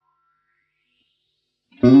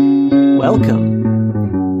Welcome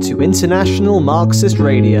to International Marxist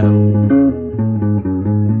Radio,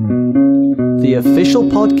 the official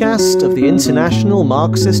podcast of the International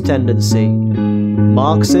Marxist Tendency,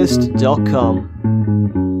 Marxist.com.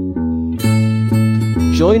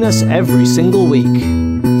 Join us every single week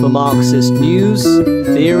for Marxist news,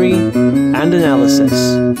 theory, and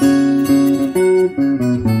analysis.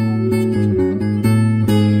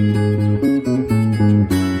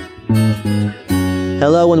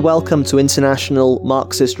 Hello and welcome to International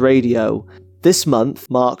Marxist Radio. This month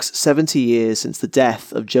marks 70 years since the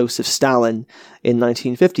death of Joseph Stalin in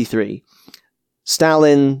 1953.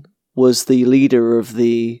 Stalin was the leader of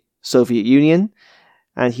the Soviet Union,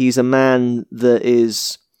 and he's a man that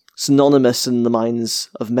is synonymous in the minds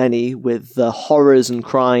of many with the horrors and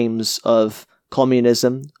crimes of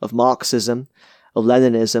communism, of Marxism, of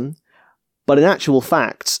Leninism. But in actual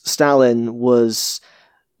fact, Stalin was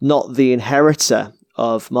not the inheritor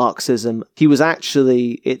of Marxism. He was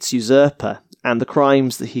actually its usurper, and the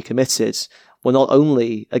crimes that he committed were not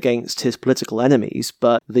only against his political enemies,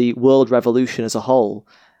 but the world revolution as a whole.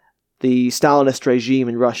 The Stalinist regime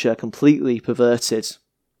in Russia completely perverted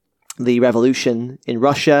the revolution in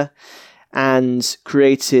Russia and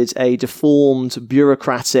created a deformed,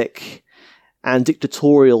 bureaucratic, and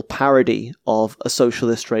dictatorial parody of a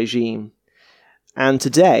socialist regime. And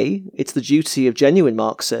today, it's the duty of genuine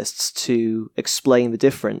Marxists to explain the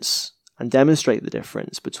difference and demonstrate the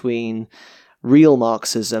difference between real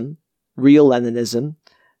Marxism, real Leninism,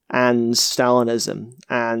 and Stalinism.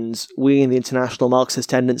 And we in the International Marxist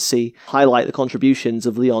Tendency highlight the contributions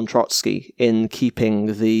of Leon Trotsky in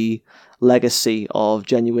keeping the legacy of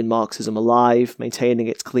genuine Marxism alive, maintaining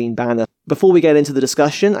its clean banner. Before we get into the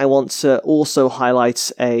discussion, I want to also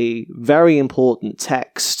highlight a very important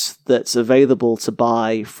text that's available to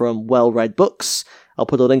buy from Well-Read Books. I'll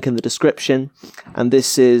put a link in the description. And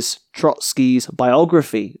this is Trotsky's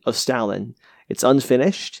biography of Stalin. It's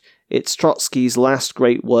unfinished. It's Trotsky's last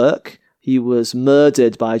great work. He was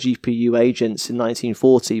murdered by GPU agents in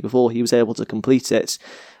 1940 before he was able to complete it.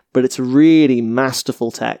 But it's a really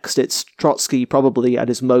masterful text. It's Trotsky probably at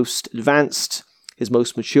his most advanced, his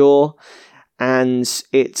most mature, and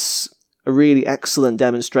it's a really excellent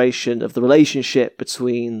demonstration of the relationship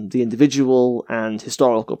between the individual and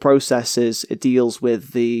historical processes. It deals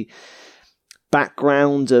with the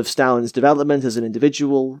background of Stalin's development as an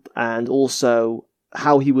individual and also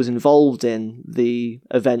how he was involved in the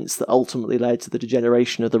events that ultimately led to the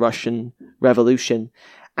degeneration of the Russian Revolution.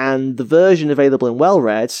 And the version available in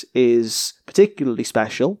Well-Read is particularly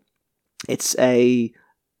special. It's a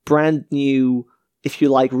brand new, if you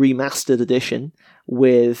like, remastered edition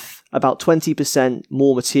with about 20%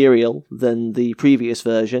 more material than the previous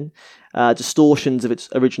version, distortions of its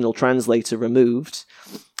original translator removed,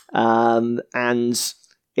 and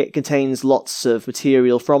it contains lots of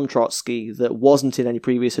material from Trotsky that wasn't in any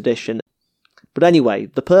previous edition. But anyway,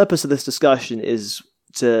 the purpose of this discussion is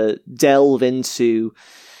to delve into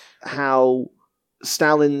how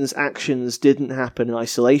Stalin's actions didn't happen in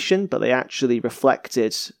isolation, but they actually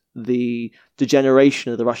reflected the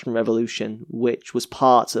degeneration of the Russian Revolution, which was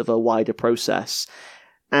part of a wider process.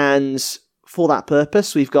 And for that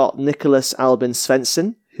purpose, we've got Nicholas Albin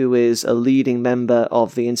Svensson, who is a leading member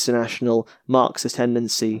of the International Marxist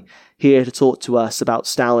Tendency, here to talk to us about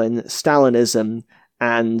Stalin, Stalinism,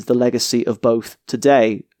 and the legacy of both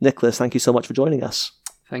today. Nicholas, thank you so much for joining us.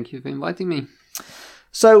 Thank you for inviting me.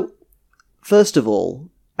 So, first of all,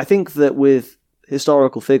 I think that with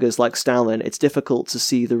historical figures like Stalin, it's difficult to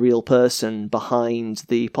see the real person behind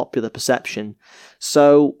the popular perception.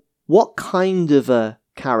 So, what kind of a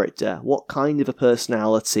character, what kind of a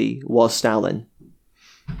personality was Stalin?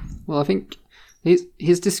 Well, I think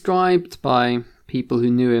he's described by people who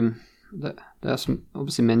knew him. There's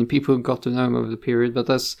obviously many people who got to know him over the period, but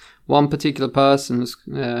there's one particular person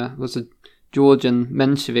who was a Georgian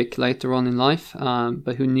Menshevik later on in life,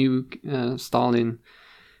 but who knew Stalin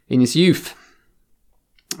in his youth.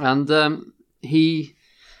 And he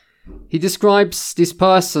describes this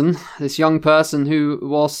person, this young person, who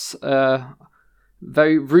was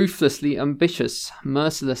very ruthlessly ambitious,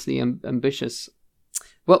 mercilessly ambitious.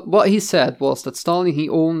 What he said was that Stalin, he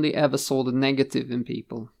only ever saw the negative in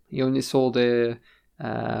people. He only saw the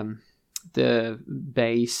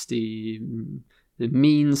base, the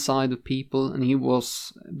mean side of people, and he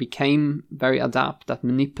became very adept at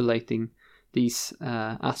manipulating these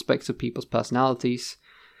aspects of people's personalities,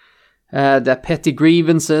 their petty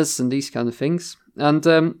grievances and these kind of things. And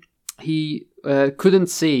he couldn't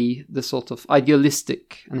see the sort of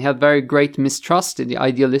idealistic, and he had very great mistrust in the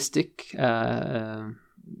idealistic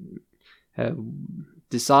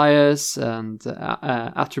desires and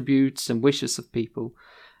attributes and wishes of people.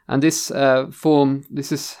 And this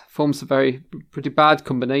forms a pretty bad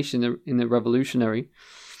combination in a revolutionary.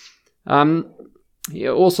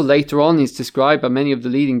 Also later on, he's described by many of the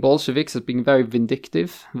leading Bolsheviks as being very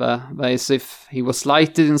vindictive, whereas if he was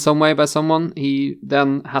slighted in some way by someone, he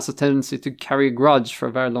then has a tendency to carry a grudge for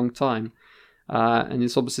a very long time. And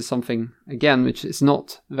it's obviously something, again, which is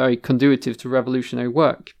not very conducive to revolutionary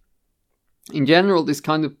work. In general, this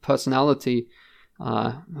kind of personality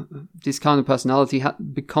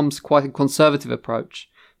becomes quite a conservative approach,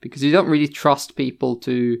 because you don't really trust people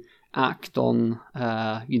to act on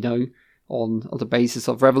the basis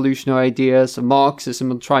of revolutionary ideas and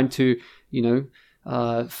Marxism and trying to,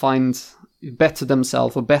 better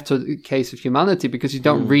themselves or better the case of humanity, because you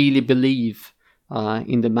don't really believe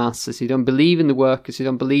in the masses. You don't believe in the workers. You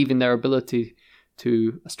don't believe in their ability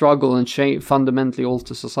to struggle and fundamentally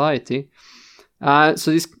alter society.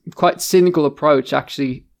 So this quite cynical approach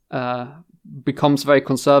actually becomes very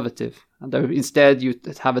conservative. And instead you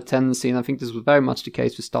have a tendency, and I think this was very much the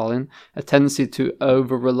case with Stalin, a tendency to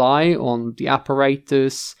over-rely on the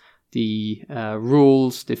apparatus, the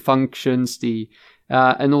rules, the functions,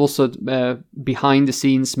 and also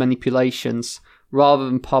behind-the-scenes manipulations, rather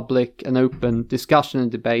than public and open discussion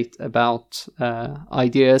and debate about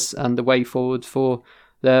ideas and the way forward for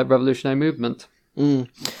the revolutionary movement.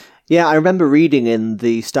 Yeah, I remember reading in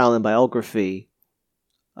the Stalin biography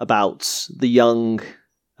about the young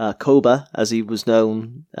Koba, as he was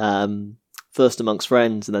known, first amongst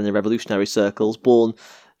friends and then in revolutionary circles, born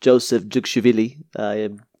Joseph Djugashvili, a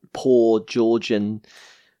poor Georgian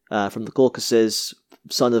from the Caucasus,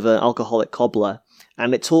 son of an alcoholic cobbler.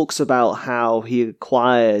 And it talks about how he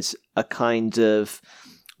acquired a kind of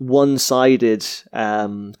one-sided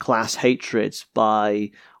class hatred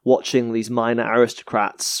by watching these minor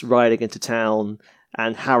aristocrats riding into town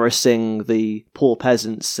and harassing the poor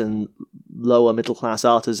peasants and lower middle-class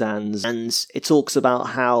artisans. And it talks about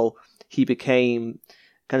how he became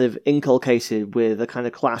kind of inculcated with a kind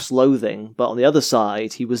of class loathing, but on the other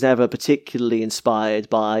side, he was never particularly inspired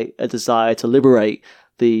by a desire to liberate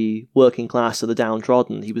the working class of the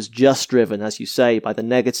downtrodden. He was just driven, as you say, by the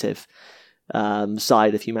negative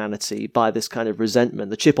side of humanity, by this kind of resentment,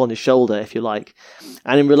 the chip on his shoulder, if you like.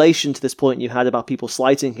 And in relation to this point you had about people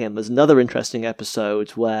slighting him, there's another interesting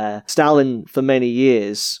episode where Stalin, for many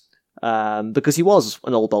years, because he was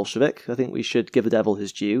an old Bolshevik, I think we should give the devil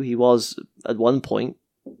his due, he was at one point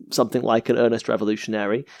something like an earnest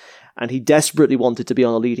revolutionary, and he desperately wanted to be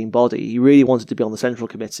on a leading body. He really wanted to be on the Central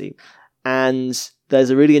Committee. And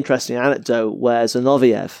there's a really interesting anecdote where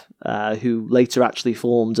Zinoviev, who later actually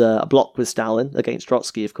formed a bloc with Stalin against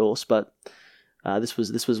Trotsky, of course, but this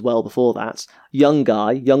was well before that. Young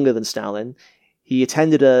guy, younger than Stalin. He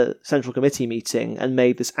attended a Central Committee meeting and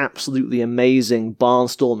made this absolutely amazing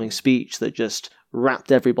barnstorming speech that just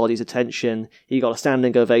wrapped everybody's attention. He got a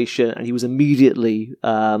standing ovation, and he was immediately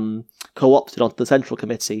co-opted onto the Central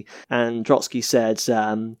Committee. And Trotsky said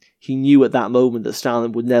he knew at that moment that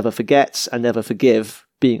Stalin would never forget and never forgive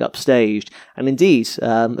being upstaged. And indeed,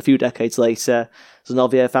 a few decades later,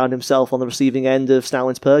 Zinoviev found himself on the receiving end of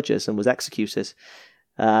Stalin's purges and was executed.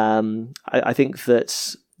 I think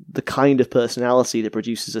that the kind of personality that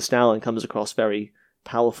produces a Stalin comes across very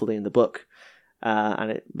powerfully in the book. And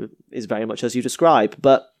it is very much as you describe.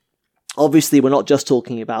 But obviously we're not just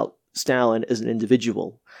talking about Stalin as an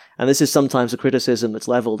individual. And this is sometimes a criticism that's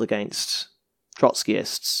leveled against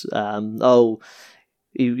Trotskyists.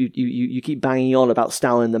 You keep banging on about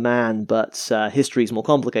Stalin the man, but history is more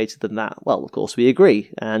complicated than that. Well, of course we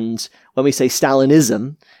agree. And when we say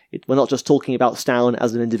Stalinism, we're not just talking about Stalin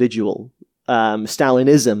as an individual.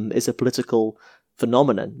 Stalinism is a political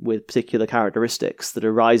phenomenon with particular characteristics that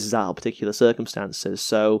arises out of particular circumstances.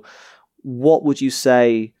 So what would you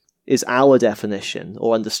say is our definition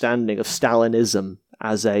or understanding of Stalinism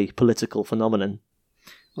as a political phenomenon?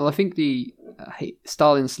 Well, I think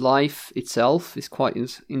Stalin's life itself is quite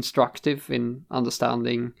instructive in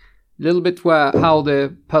understanding a little bit how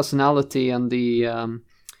the personality and the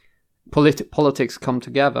politics come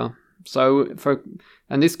together. So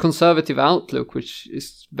and this conservative outlook, which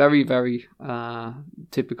is very, very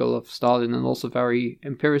typical of Stalin and also very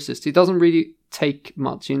empiricist, he doesn't really take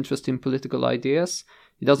much interest in political ideas.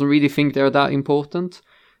 He doesn't really think they're that important.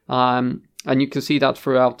 And you can see that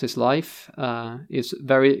throughout his life.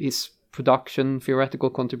 His production, theoretical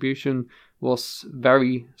contribution was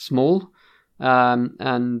very small.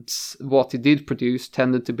 and what he did produce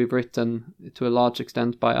tended to be written to a large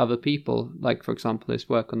extent by other people, like, for example, his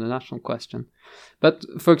work on the national question. But,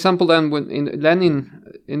 for example, then when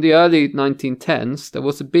Lenin, in the early 1910s, there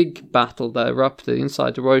was a big battle that erupted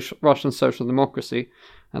inside the Russian social democracy.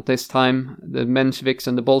 At this time, the Mensheviks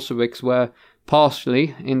and the Bolsheviks were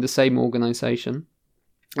partially in the same organization.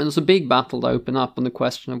 And there's a big battle that opened up on the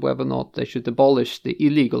question of whether or not they should abolish the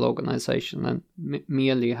illegal organization and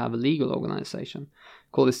merely have a legal organization.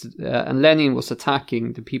 And Lenin was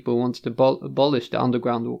attacking the people who wanted to abolish the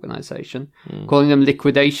underground organization, calling them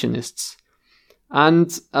liquidationists.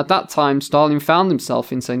 And at that time, Stalin found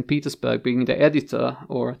himself in St. Petersburg being the editor,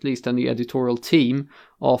 or at least on the editorial team,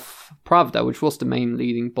 of Pravda, which was the main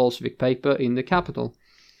leading Bolshevik paper in the capital.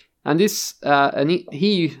 And this,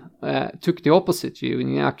 he took the opposite view,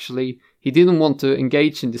 and he didn't want to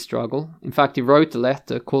engage in the struggle. In fact, he wrote a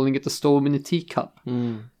letter calling it a storm in a teacup.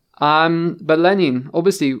 But Lenin,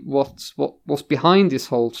 obviously, what was behind this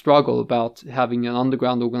whole struggle about having an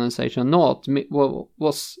underground organization or not,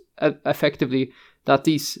 was effectively that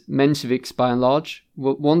these Mensheviks, by and large,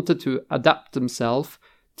 wanted to adapt themselves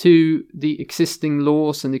to the existing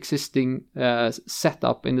laws and existing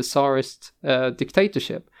setup in the Tsarist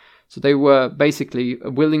dictatorship. So they were basically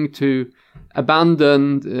willing to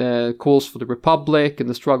abandon calls for the Republic and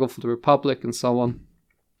the struggle for the Republic and so on,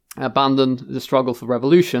 abandon the struggle for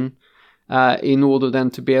revolution in order then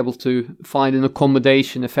to be able to find an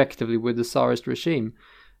accommodation effectively with the Tsarist regime.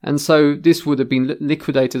 And so this would have been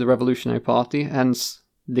liquidated the Revolutionary Party, hence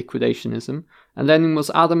liquidationism, and Lenin was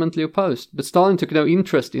adamantly opposed. But Stalin took no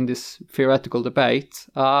interest in this theoretical debate.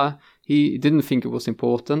 He didn't think it was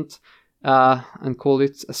important. And called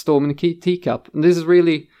it a storm in a teacup. And this is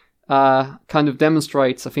really kind of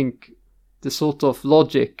demonstrates, I think, the sort of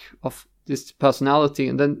logic of this personality,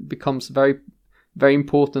 and then becomes very, very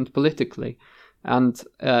important politically. And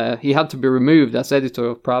he had to be removed as editor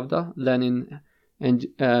of Pravda. Lenin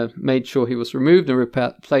made sure he was removed and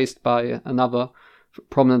replaced by another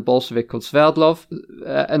prominent Bolshevik called Sverdlov.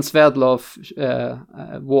 And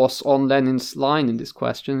Sverdlov was on Lenin's line in this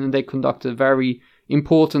question, and they conducted a very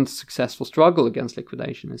important, successful struggle against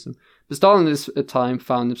liquidationism. But Stalin at this time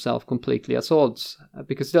found himself completely at odds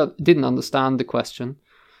because he didn't understand the question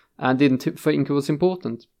and didn't think it was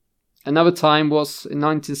important. Another time was in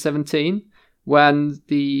 1917 when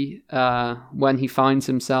he finds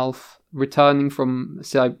himself returning from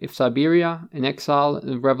Siberia in exile in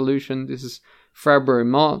the revolution. This is February,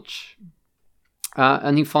 March,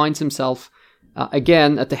 and he finds himself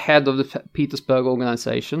again at the head of the Petersburg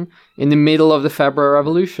organization in the middle of the February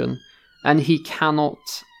Revolution, and he cannot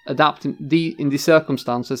adapt in these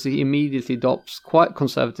circumstances. He immediately adopts quite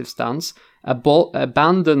conservative stance,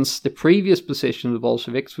 abandons the previous position of the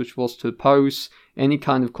Bolsheviks, which was to oppose any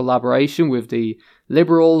kind of collaboration with the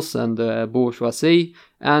liberals and the bourgeoisie,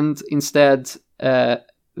 and instead,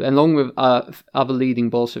 along with other leading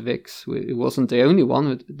Bolsheviks, he wasn't the only one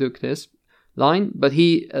who took this line, but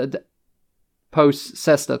he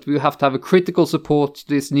says that we have to have a critical support to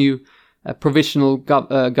this new provisional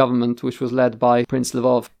government, which was led by Prince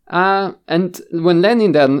Lvov. And when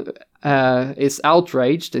Lenin then is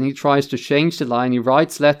outraged and he tries to change the line, he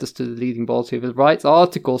writes letters to the leading Bolsheviks, he writes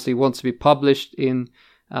articles he wants to be published in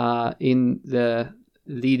the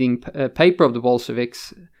leading paper of the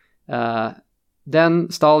Bolsheviks. Then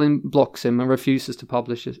Stalin blocks him and refuses to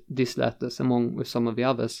publish these letters, along with some of the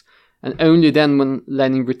others. And only then, when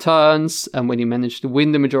Lenin returns and when he managed to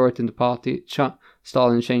win the majority in the party,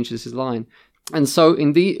 Stalin changes his line. And so,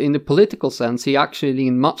 in the political sense, he actually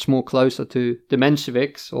leaned much more closer to the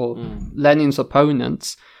Mensheviks or Lenin's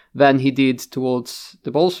opponents than he did towards the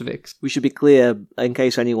Bolsheviks. We should be clear, in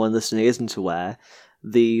case anyone listening isn't aware,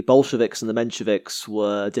 the Bolsheviks and the Mensheviks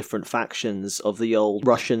were different factions of the old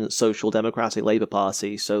Russian Social Democratic Labour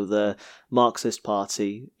Party, so the Marxist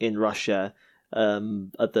party in Russia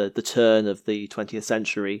at the turn of the 20th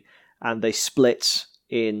century, and they split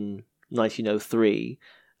in 1903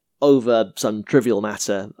 over some trivial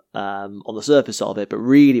matter on the surface of it, but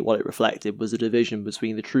really what it reflected was a division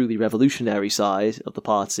between the truly revolutionary side of the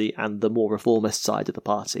party and the more reformist side of the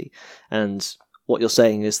party. And what you're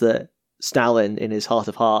saying is that Stalin, in his heart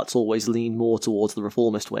of hearts, always leaned more towards the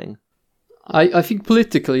reformist wing. I think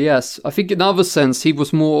politically, yes. I think in other sense, he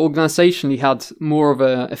was more organizationally, had more of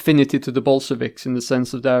an affinity to the Bolsheviks in the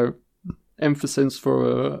sense of their emphasis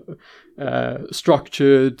for a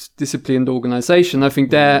structured, disciplined organization. I think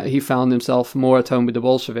there he found himself more at home with the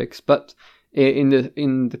Bolsheviks. But in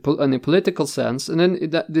the political sense, and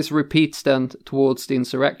then this repeats then towards the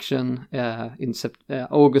insurrection in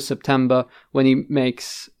August, September, when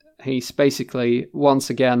he's basically once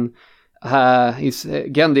again He's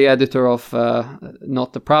again the editor of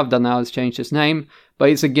not the Pravda now, has changed his name, but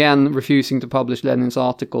he's again refusing to publish Lenin's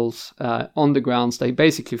articles on the grounds that he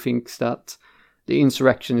basically thinks that the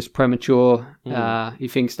insurrection is premature. He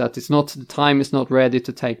thinks that the time is not ready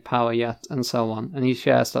to take power yet, and so on. And he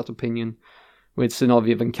shares that opinion with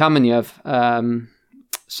Zinoviev and Kamenev.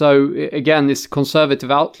 So again, this conservative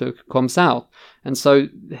outlook comes out, and so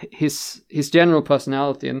his general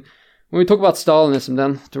personality. And when we talk about Stalinism,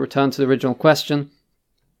 then to return to the original question,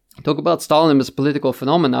 talk about Stalinism as a political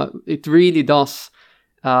phenomena, it really does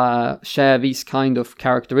share these kind of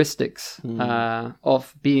characteristics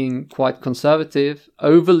of being quite conservative,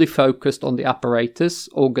 overly focused on the apparatus,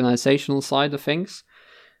 organizational side of things,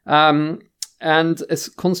 and a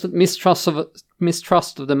constant mistrust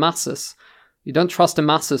of the masses. You don't trust the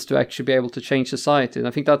masses to actually be able to change society, and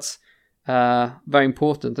I think that's very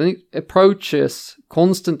important. And it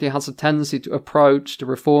constantly has a tendency to approach the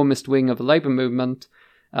reformist wing of the labor movement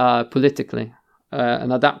politically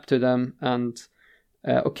and adapt to them. And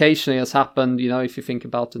occasionally has happened, if you think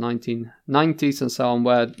about the 1990s and so on,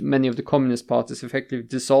 where many of the communist parties effectively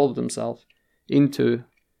dissolved themselves into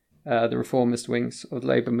the reformist wings of the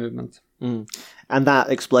labor movement. And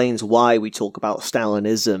that explains why we talk about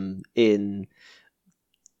Stalinism in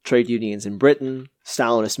trade unions in Britain,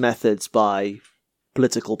 Stalinist methods by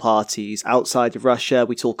political parties outside of Russia.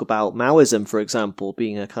 We talk about Maoism, for example,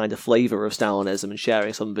 being a kind of flavour of Stalinism and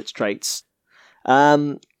sharing some of its traits.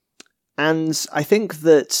 And I think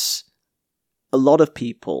that a lot of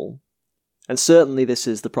people, and certainly this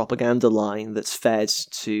is the propaganda line that's fed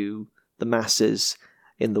to the masses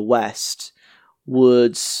in the West,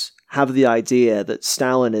 would have the idea that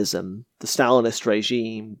Stalinism, the Stalinist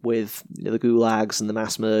regime with the gulags and the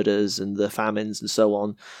mass murders and the famines and so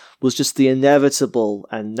on, was just the inevitable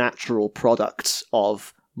and natural product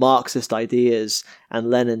of Marxist ideas and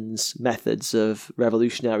Lenin's methods of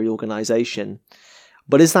revolutionary organization.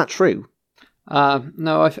 But is that true?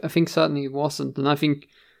 No, I think certainly it wasn't, and I think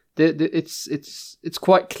it's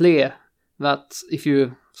quite clear that if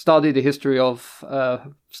you study the history of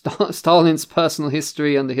Stalin's personal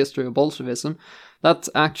history and the history of Bolshevism, that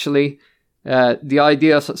actually the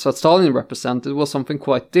ideas that Stalin represented was something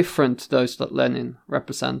quite different to those that Lenin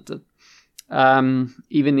represented.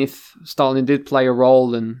 Even if Stalin did play a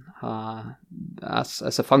role in as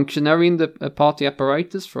a functionary in the party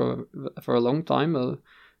apparatus for a long time,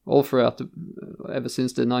 all throughout ever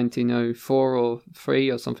since the 1904 or 3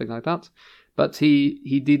 or something like that, but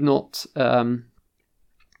he did not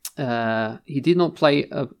play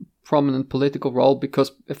a prominent political role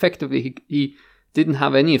because effectively he didn't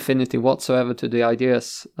have any affinity whatsoever to the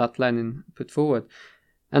ideas that Lenin put forward.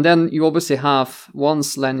 And then you obviously have,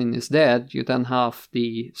 once Lenin is dead, you then have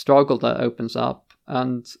the struggle that opens up,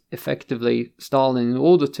 and effectively Stalin, in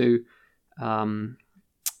order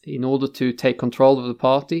to take control of the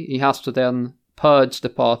party, he has to then purge the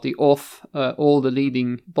party of all the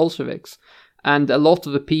leading Bolsheviks. And a lot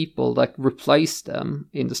of the people that replaced them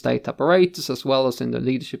in the state apparatus as well as in the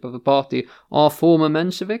leadership of the party are former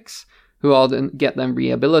Mensheviks, who are then get them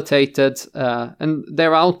rehabilitated, and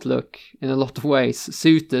their outlook in a lot of ways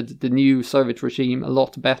suited the new Soviet regime a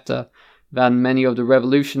lot better than many of the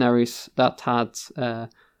revolutionaries that had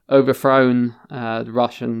overthrown the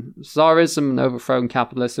Russian Tsarism and overthrown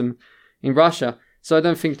capitalism in Russia. So I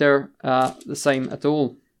don't think they're the same at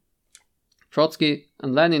all. Trotsky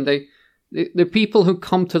and Lenin, they're people who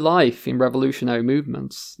come to life in revolutionary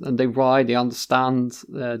movements, and they understand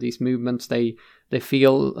these movements. They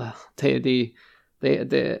feel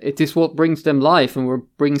it is what brings them life and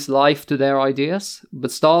what brings life to their ideas.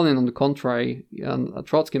 But Stalin, on the contrary, and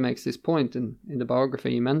Trotsky makes this point in the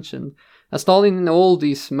biography you mentioned, Stalin in all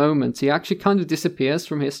these moments, he actually kind of disappears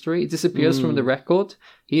from history. He disappears from the record.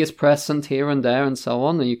 He is present here and there and so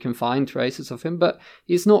on, and you can find traces of him, but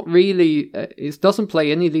he's not really, he doesn't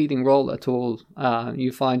play any leading role at all.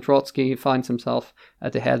 You find Trotsky, he finds himself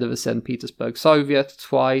at the head of the St. Petersburg Soviet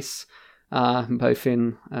twice, both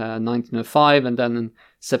in 1905 and then in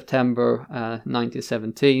September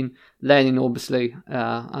 1917. Lenin, obviously,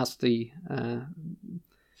 as the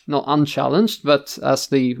not unchallenged, but as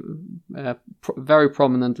the very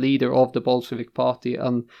prominent leader of the Bolshevik Party,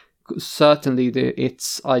 and certainly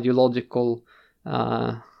its ideological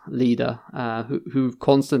leader, who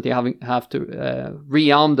constantly have to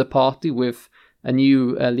rearm the party with a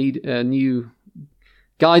new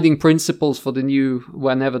guiding principles for the new,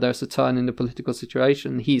 whenever there's a turn in the political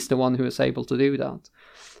situation. He's the one who is able to do that.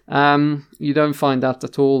 You don't find that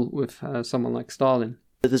at all with someone like Stalin.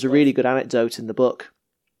 There's a really good anecdote in the book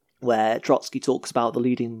where Trotsky talks about the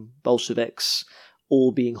leading Bolsheviks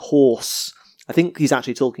all being hoarse I think he's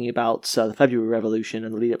actually talking about the February Revolution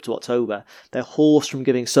and the lead up to October. They're hoarse from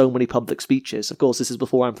giving so many public speeches. Of course, this is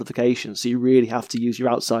before amplification, so you really have to use your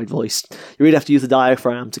outside voice. You really have to use the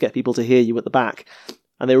diaphragm to get people to hear you at the back.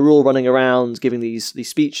 And they were all running around giving these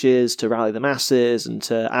speeches to rally the masses and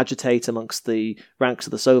to agitate amongst the ranks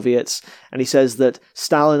of the Soviets. And he says that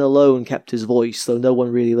Stalin alone kept his voice, though no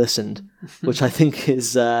one really listened, which I think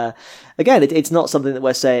is, again, it's not something that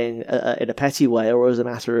we're saying in a petty way or as a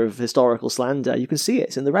matter of historical slander. You can see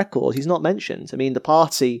it in the record. He's not mentioned. I mean, the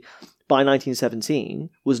party by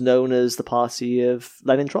 1917 was known as the party of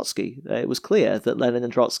Lenin Trotsky. It was clear that Lenin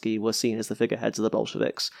and Trotsky were seen as the figureheads of the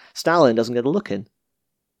Bolsheviks. Stalin doesn't get a look in.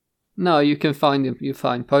 No, you can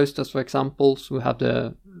find posters, for example. So we have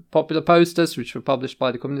the popular posters, which were published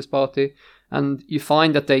by the Communist Party, and you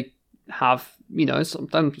find that they have,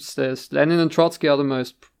 sometimes Lenin and Trotsky are the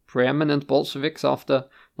most preeminent Bolsheviks after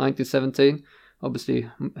 1917. Obviously,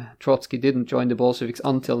 Trotsky didn't join the Bolsheviks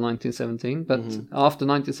until 1917, but after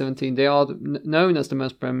 1917, they are known as the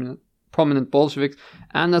most prominent Bolsheviks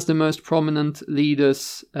and as the most prominent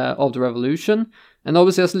leaders of the revolution. And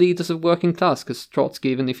obviously as leaders of working class, because Trotsky,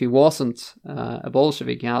 even if he wasn't a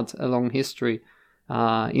Bolshevik, he had a long history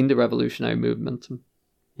in the revolutionary movement.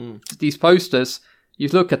 These posters, you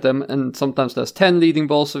look at them, and sometimes there's 10 leading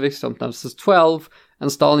Bolsheviks, sometimes there's 12,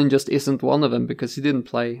 and Stalin just isn't one of them because he didn't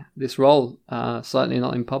play this role, certainly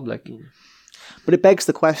not in public. But it begs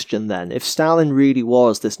the question then, if Stalin really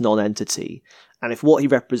was this non-entity, and if what he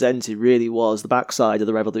represented really was the backside of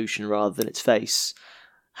the revolution rather than its face,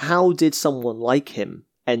 how did someone like him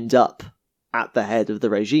end up at the head of the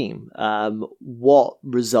regime? What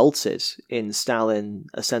resulted in Stalin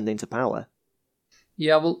ascending to power?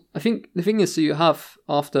 Yeah, well, I think the thing is, you have,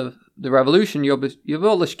 after the revolution, you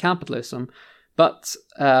abolish capitalism, but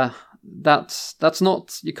that's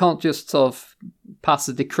not, you can't just sort of pass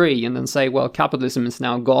a decree and then say, well, capitalism is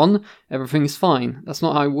now gone, everything is fine. That's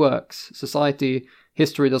not how it works.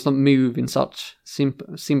 History does not move in such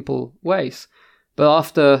simple ways. But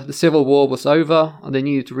after the Civil War was over, they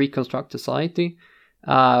needed to reconstruct society,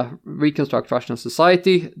 reconstruct Russian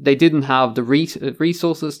society. They didn't have the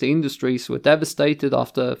resources. The industries were devastated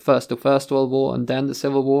after first the First World War and then the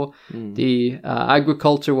Civil War. The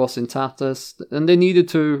agriculture was in tatters, and they needed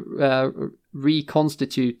to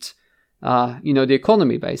reconstitute, the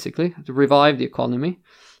economy, basically, to revive the economy.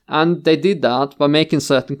 And they did that by making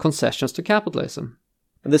certain concessions to capitalism.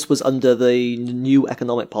 And this was under the new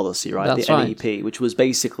economic policy, right? That's the right. NEP, which was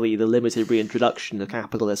basically the limited reintroduction of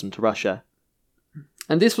capitalism to Russia.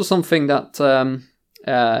 And this was something that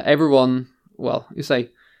everyone, well, you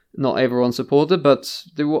say not everyone supported, but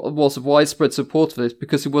there was widespread support for this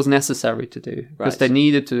because it was necessary to do. Because they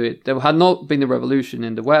needed to do it. There had not been a revolution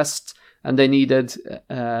in the West, and they needed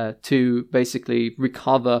to basically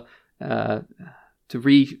recover the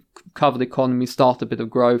economy, start a bit of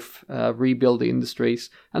growth, rebuild the industries.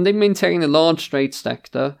 And they maintained a large trade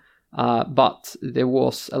sector, but there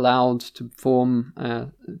was allowed to form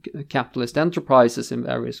capitalist enterprises in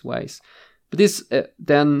various ways. But this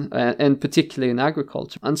and particularly in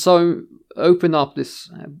agriculture. And so open up this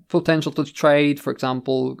potential to trade, for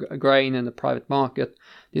example, grain in the private market,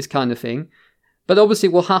 this kind of thing. But obviously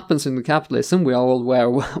what happens in the capitalism, we are all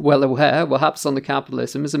well aware, what happens on the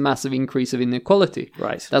capitalism is a massive increase of inequality.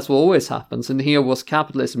 Right. That's what always happens. And here was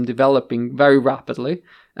capitalism developing very rapidly,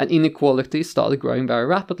 and inequality started growing very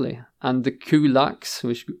rapidly. And the kulaks,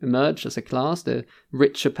 which emerged as a class, the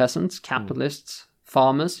richer peasants, capitalists,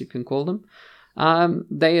 farmers, you can call them,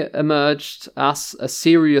 they emerged as a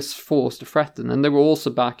serious force to threaten. And they were also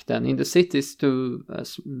back then in the cities to a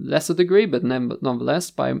lesser degree, but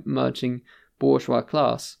nonetheless by emerging bourgeois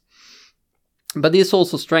class. But this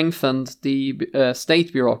also strengthened the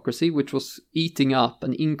state bureaucracy, which was eating up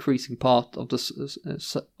an increasing part of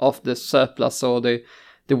the surplus or the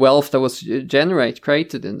wealth that was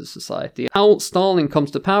created in the society. How Stalin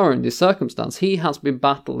comes to power in this circumstance, he has been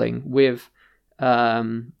battling with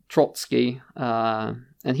Trotsky,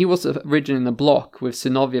 and he was originally in a bloc with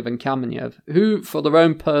Zinoviev and Kamenev, who, for their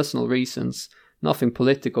own personal reasons, nothing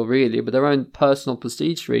political really, but their own personal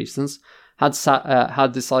prestige reasons,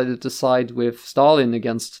 had decided to side with Stalin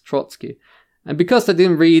against Trotsky. And because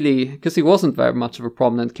he wasn't very much of a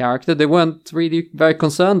prominent character, they weren't really very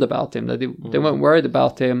concerned about him. They weren't worried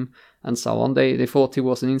about him and so on. They thought he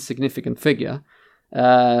was an insignificant figure.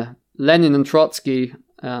 Lenin and Trotsky,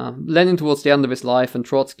 Lenin towards the end of his life and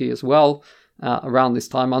Trotsky as well, around this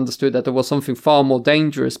time understood that there was something far more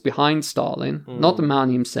dangerous behind Stalin, not the man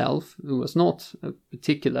himself, who was not a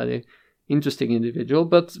particularly interesting individual,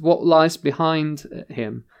 but what lies behind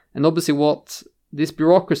him. And obviously what this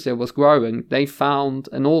bureaucracy was growing, they found,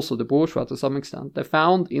 and also the bourgeois to some extent, they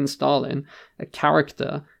found in Stalin a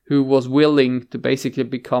character who was willing to basically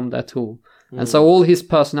become their tool. And so all his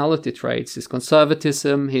personality traits, his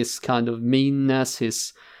conservatism, his kind of meanness,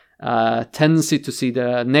 his tendency to see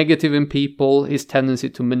the negative in people, his tendency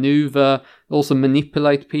to maneuver, also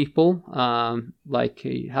manipulate people. Like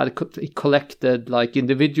he collected like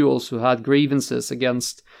individuals who had grievances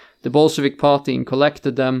against the Bolshevik Party and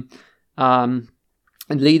collected them. And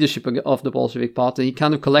leadership of the Bolshevik Party, he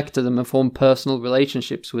kind of collected them and formed personal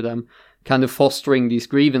relationships with them, kind of fostering these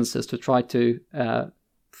grievances to try to,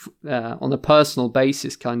 on a personal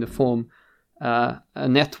basis, kind of form a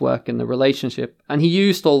network and a relationship. And he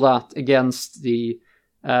used all that against the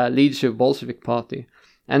leadership of the Bolshevik Party.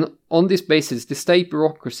 And on this basis, the state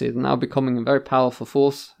bureaucracy is now becoming a very powerful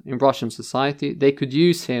force in Russian society. They could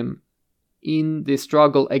use him in the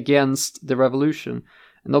struggle against the revolution.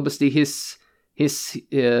 And obviously his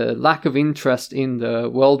lack of interest in the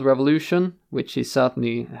world revolution, which he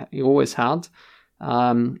always had,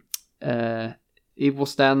 it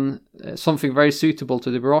was then something very suitable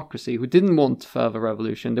to the bureaucracy, who didn't want further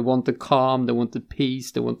revolution. They wanted calm, they wanted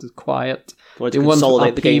peace, they wanted quiet. They wanted to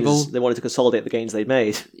consolidate the gains they'd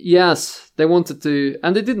made. Yes, they wanted to,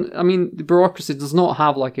 and they didn't. I mean, the bureaucracy does not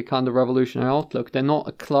have like a kind of revolutionary outlook. They're not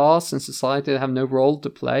a class in society. They have no role to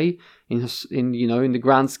play in the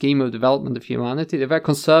grand scheme of development of humanity. They're a very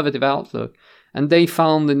conservative outlook, and they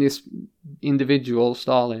found in this individual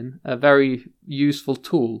Stalin a very useful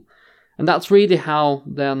tool. And that's really how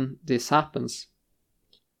then this happens.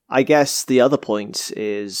 I guess the other point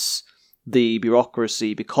is the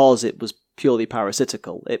bureaucracy, because it was purely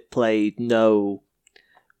parasitical, it played no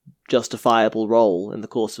justifiable role in the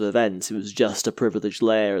course of events. It was just a privileged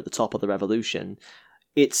layer at the top of the revolution.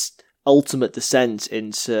 Its ultimate descent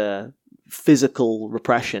into physical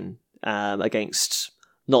repression against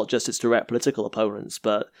not just its direct political opponents,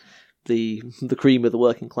 but the cream of the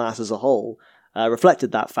working class as a whole,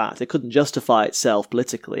 reflected that fact. It couldn't justify itself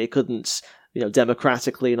politically. It couldn't,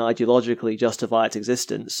 democratically and ideologically justify its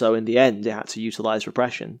existence. So in the end, it had to utilize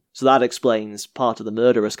repression. So that explains part of the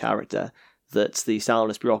murderous character that the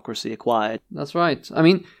Stalinist bureaucracy acquired. That's right. I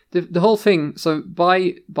mean, the whole thing. So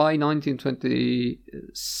by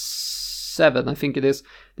 1927, I think it is,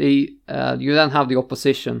 you then have the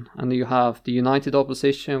opposition, and you have the united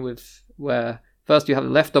opposition where. First, you have the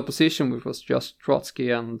left opposition, which was just Trotsky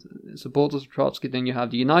and supporters of Trotsky. Then you have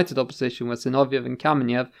the united opposition, where Zinoviev and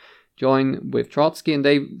Kamenev join with Trotsky, and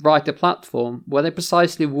they write a platform where they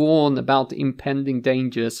precisely warn about the impending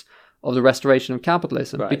dangers of the restoration of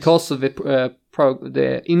capitalism, right, because of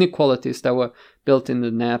the inequalities that were built in the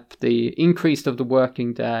NEP, the increase of the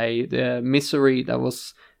working day, the misery that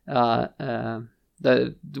was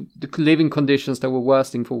the living conditions that were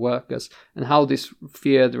worsening for workers, and how this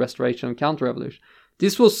feared the restoration and counter-revolution.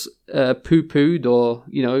 This was poo-pooed or,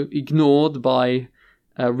 ignored by,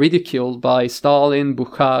 ridiculed by Stalin,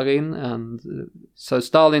 Bukharin, and so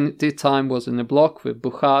Stalin at this time was in a bloc with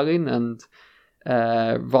Bukharin and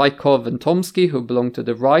Rykov and Tomsky, who belonged to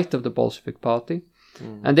the right of the Bolshevik Party.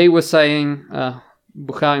 And they were saying,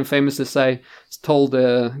 Bukharin famously told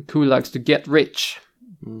the kulaks to get rich.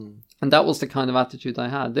 And that was the kind of attitude I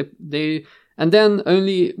had. And then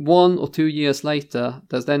only 1 or 2 years later,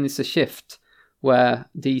 there is a shift where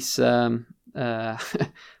these there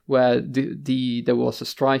was a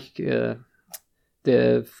strike. The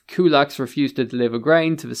kulaks refused to deliver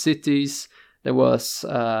grain to the cities. There was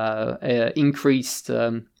increased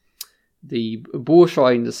the bourgeois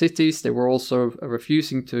in the cities. They were also they were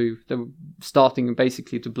starting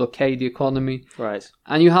basically to blockade the economy. Right.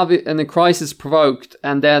 And you have it, and a crisis provoked,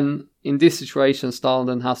 and then in this situation,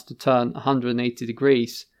 Stalin has to turn 180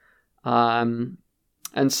 degrees. And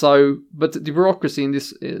so, but the bureaucracy in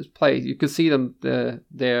this place, you can see them,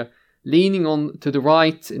 they're leaning on to the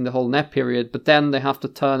right in the whole NEP period, but then they have to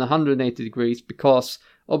turn 180 degrees because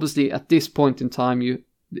obviously at this point in time,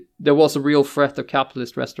 there was a real threat of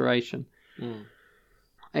capitalist restoration. In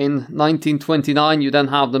 1929, you then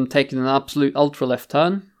have them taking an absolute ultra-left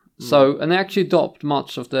turn. So, and they actually adopt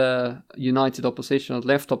much of the united opposition or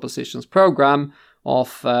left opposition's program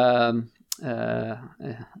of the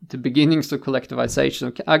beginnings of collectivization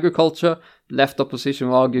of agriculture. Left opposition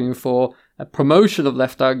were arguing for a promotion of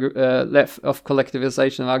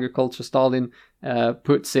collectivization of agriculture. Stalin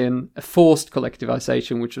puts in a forced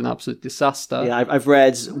collectivization, which was an absolute disaster. Yeah, I've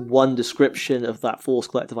read one description of that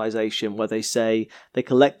forced collectivization where they say they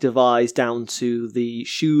collectivized down to the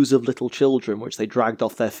shoes of little children, which they dragged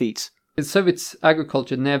off their feet. Soviet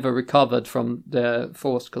agriculture never recovered from the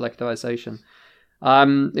forced collectivization.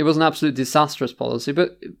 It was an absolute disastrous policy,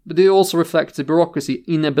 but it also reflects the bureaucracy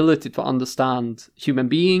inability to understand human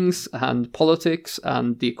beings and politics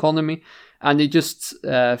and the economy, and they just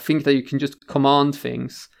think that you can just command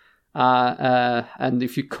things, and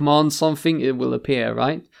if you command something, it will appear,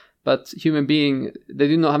 right? But human being, they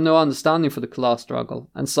do not have no understanding for the class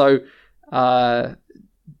struggle, and so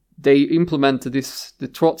they implemented the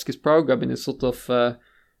Trotskyist program in a sort of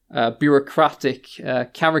bureaucratic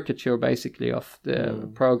caricature, basically, of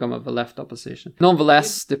the program of the left opposition.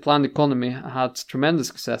 Nonetheless, the planned economy had tremendous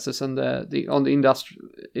successes, and on the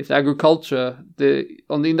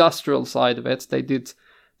industrial side of it,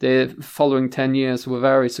 the following 10 years were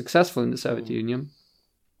very successful in the Soviet Union,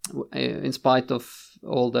 in spite of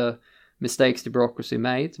all the mistakes the bureaucracy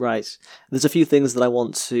made. Right. There's a few things that I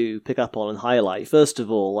want to pick up on and highlight. First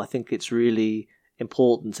of all, I think it's really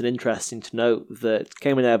important and interesting to note that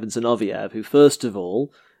Kamenev and Zinoviev, who first of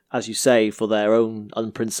all, as you say, for their own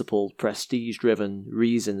unprincipled, prestige-driven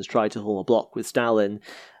reasons, tried to form a bloc with Stalin,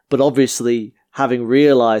 but obviously, having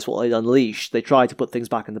realised what they'd unleashed, they tried to put things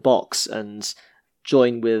back in the box and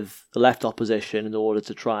join with the left opposition in order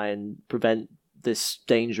to try and prevent this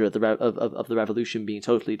danger of the revolution being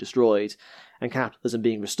totally destroyed and capitalism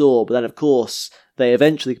being restored. But then, of course, they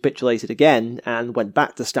eventually capitulated again and went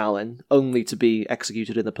back to Stalin, only to be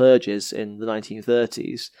executed in the purges in the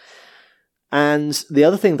 1930s. And the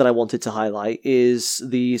other thing that I wanted to highlight is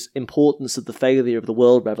the importance of the failure of the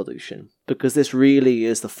world revolution, because this really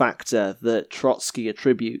is the factor that Trotsky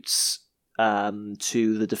attributes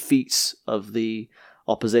to the defeat of the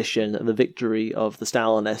opposition and the victory of the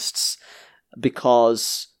Stalinists,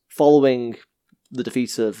 because following the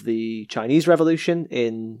defeat of the Chinese Revolution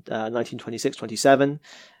in 1926-27,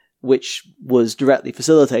 which was directly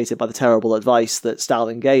facilitated by the terrible advice that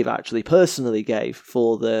Stalin personally gave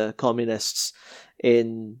for the communists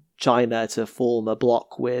in China to form a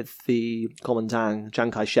bloc with the Kuomintang,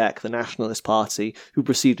 Chiang Kai-shek, the Nationalist Party, who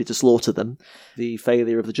proceeded to slaughter them, the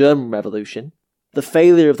failure of the German Revolution. The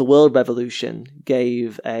failure of the World Revolution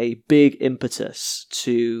gave a big impetus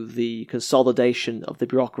to the consolidation of the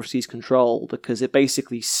bureaucracy's control, because it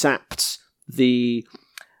basically sapped the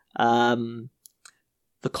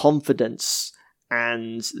confidence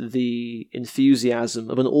and the enthusiasm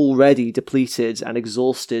of an already depleted and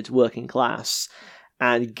exhausted working class,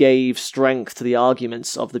 and gave strength to the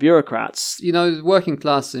arguments of the bureaucrats. You know, the working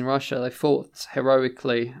class in Russia, they fought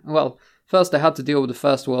heroically. Well, first, they had to deal with the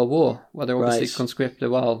First World War, where they were obviously conscripted.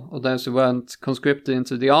 Well, or those who weren't conscripted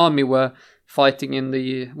into the army were fighting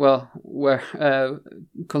were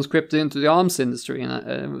conscripted into the arms industry, and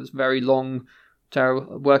it was very long,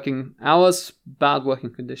 terrible working hours, bad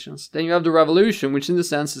working conditions. Then you have the revolution, which in a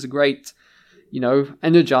sense is a great,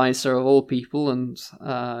 energizer of all people, and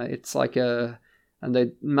it's like and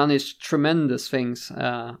they managed tremendous things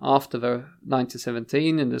after the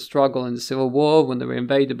 1917 in the struggle in the Civil War, when they were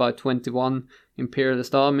invaded by 21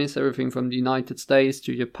 imperialist armies, everything from the United States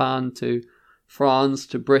to Japan to France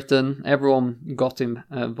to Britain. Everyone got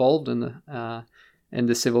involved in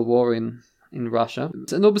the Civil War in Russia.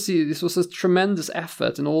 And obviously this was a tremendous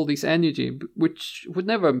effort and all this energy, which would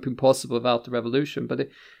never have been possible without the revolution.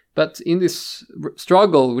 But in this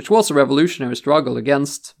struggle, which was a revolutionary struggle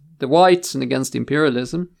against the whites and against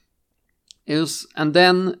imperialism, and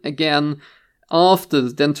then again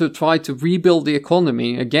to try to rebuild the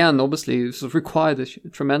economy again, obviously this required a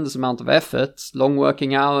tremendous amount of effort, long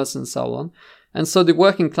working hours and so on. And so the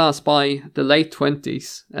working class by the late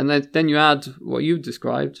 20s, and then you add what you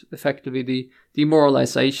described, effectively the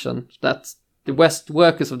demoralization, that the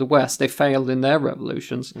workers of the West, they failed in their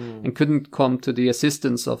revolutions and couldn't come to the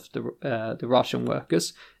assistance of the Russian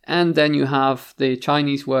workers. And then you have the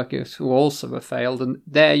Chinese workers who also have failed. And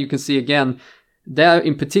there you can see again, there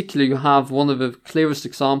in particular, you have one of the clearest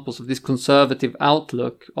examples of this conservative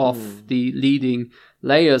outlook of the leading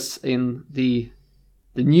layers in the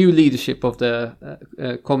new leadership of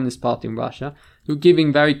the Communist Party in Russia, who are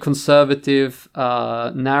giving very conservative,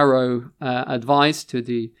 narrow advice to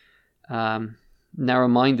the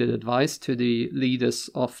narrow-minded advice to the leaders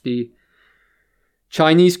of the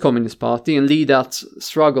Chinese Communist Party, and lead that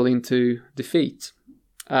struggle into defeat.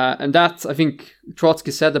 And that, I think,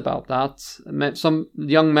 Trotsky said about that. Some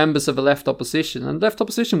young members of the left opposition, and left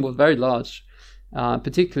opposition was very large,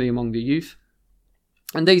 particularly among the youth.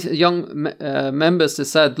 And these young members, they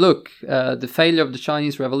said, look, the failure of the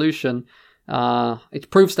Chinese Revolution,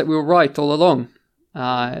 it proves that we were right all along.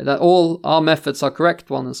 That all our methods are correct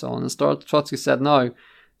one and so on. And Trotsky said, no,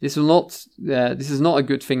 this is not a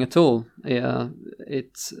good thing at all.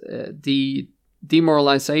 It's the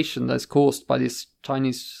demoralization that's caused by this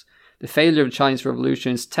the failure of the Chinese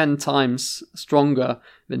Revolution is 10 times stronger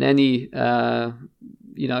than any,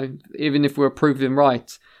 even if we're proven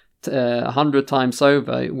right 100 times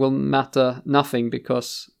over, it will matter nothing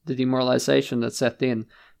because the demoralization that set in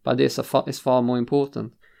by this is far more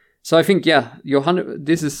important. So I think,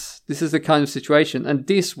 this is the kind of situation, and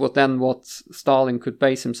this was then what Stalin could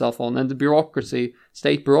base himself on, and the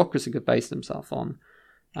state bureaucracy could base themselves on.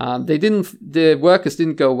 The workers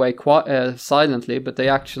didn't go away quite silently, but they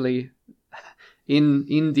actually,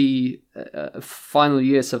 in the final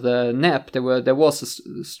years of the NEP, there was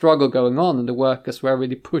a struggle going on, and the workers were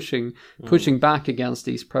really pushing back against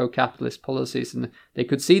these pro-capitalist policies, and they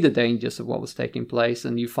could see the dangers of what was taking place.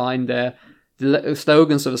 And you find the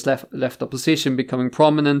slogans of the left opposition becoming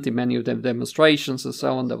prominent in many of the demonstrations and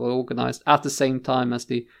so on that were organized at the same time as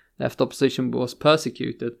the left opposition was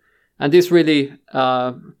persecuted. And this really,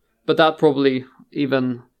 but that probably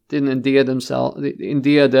even didn't endear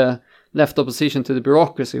the left opposition to the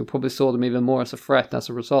bureaucracy, who probably saw them even more as a threat as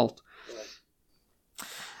a result.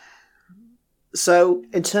 So,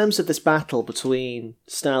 in terms of this battle between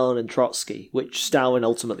Stalin and Trotsky, which Stalin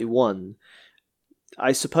ultimately won,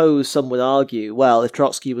 I suppose some would argue, well, if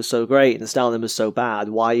Trotsky was so great and Stalin was so bad,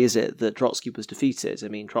 why is it that Trotsky was defeated? I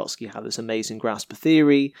mean, Trotsky had this amazing grasp of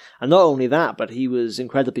theory, and not only that, but he was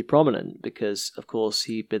incredibly prominent because, of course,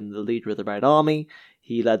 he'd been the leader of the Red Army,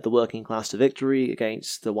 he led the working class to victory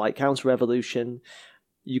against the White Counter-Revolution.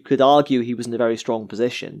 You could argue he was in a very strong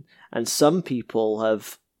position, and some people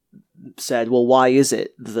have said, well, why is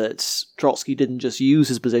it that Trotsky didn't just use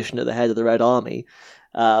his position at the head of the Red Army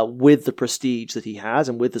with the prestige that he had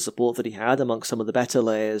and with the support that he had amongst some of the better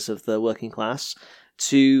layers of the working class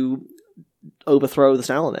to overthrow the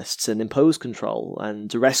Stalinists and impose control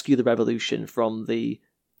and to rescue the revolution from the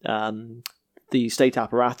state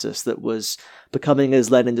apparatus that was becoming,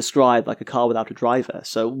 as Lenin described, like a car without a driver.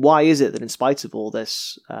 So why is it that in spite of all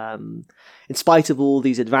this, in spite of all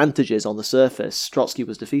these advantages on the surface, Trotsky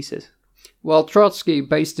was defeated? Well, Trotsky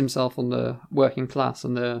based himself on the working class,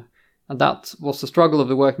 and that was the struggle of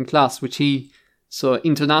the working class, which he saw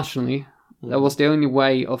internationally. That was the only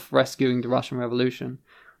way of rescuing the Russian Revolution.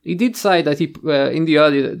 He did say that he, in the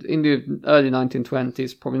early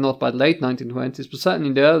 1920s, probably not by the late 1920s, but certainly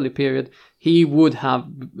in the early period, he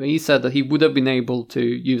said that he would have been able to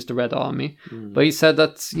use the Red Army. But he said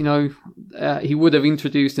that, he would have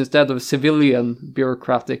introduced, instead of a civilian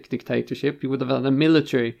bureaucratic dictatorship, he would have had a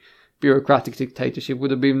military bureaucratic dictatorship, would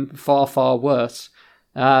have been far, far worse.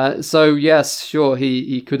 So yes, sure,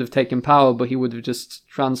 he could have taken power, but he would have just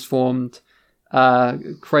transformed,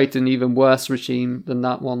 created an even worse regime than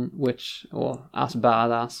that one, or as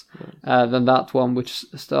bad as, than that one which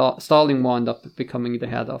Stalin wound up becoming the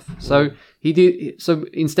head of. So So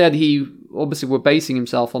instead, he obviously were basing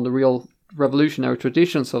himself on the real revolutionary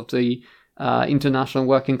traditions of the international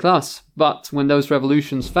working class. But when those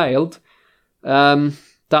revolutions failed,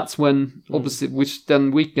 that's when, obviously, which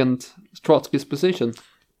then weakened Trotsky's position.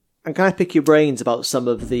 And can I pick your brains about some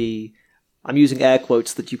of the, I'm using air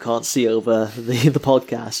quotes that you can't see over the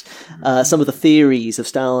podcast, some of the theories of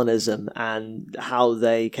Stalinism and how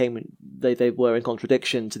they were in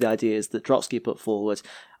contradiction to the ideas that Trotsky put forward.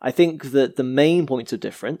 I think that the main points of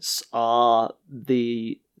difference are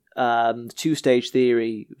the two-stage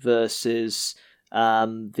theory versus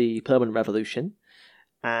the permanent revolution,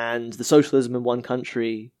 and the socialism in one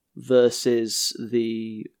country versus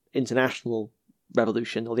the international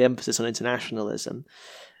revolution, or the emphasis on internationalism,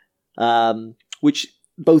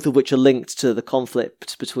 both of which are linked to the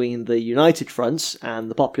conflict between the United Front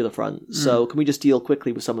and the Popular Front. So can we just deal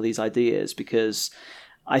quickly with some of these ideas? Because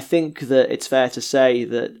I think that it's fair to say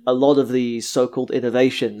that a lot of these so-called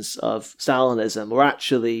innovations of Stalinism were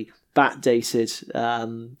actually backdated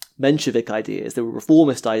Menshevik ideas. They were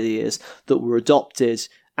reformist ideas that were adopted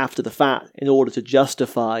after the fact in order to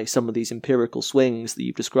justify some of these empirical swings that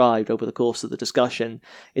you've described over the course of the discussion,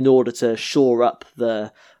 in order to shore up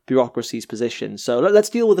the bureaucracy's position. So let's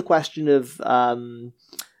deal with the question of the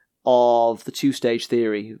two-stage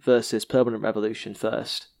theory versus permanent revolution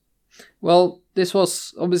first. Well, this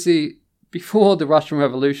was obviously before the Russian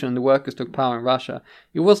Revolution and the workers took power in Russia.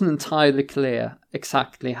 It wasn't entirely clear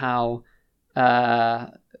exactly how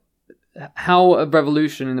a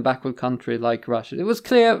revolution in a backward country like Russia. It was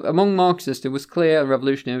clear among Marxists, it was clear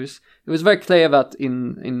revolutionaries. It was very clear that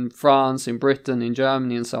in France, in Britain, in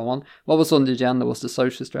Germany and so on, what was on the agenda was the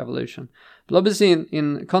socialist revolution. But obviously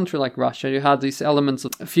in a country like Russia, you had these elements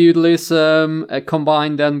of feudalism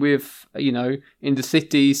combined then with, in the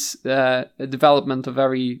cities, a development of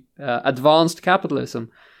very advanced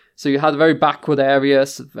capitalism. So you had very backward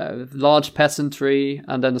areas, large peasantry,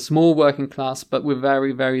 and then a small working class, but with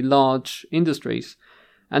very, very large industries.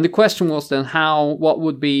 And the question was then what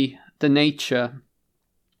would be the nature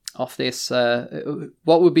of this?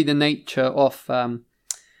 What would be the nature of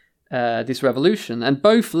this revolution? And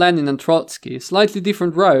both Lenin and Trotsky, slightly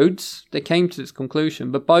different roads, they came to this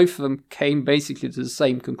conclusion, but both of them came basically to the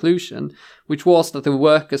same conclusion, which was that the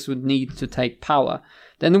workers would need to take power.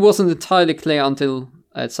 Then it wasn't entirely clear until,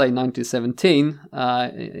 I'd say, 1917,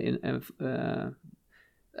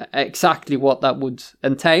 exactly what that would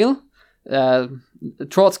entail.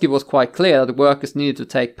 Trotsky was quite clear that the workers needed to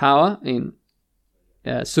take power,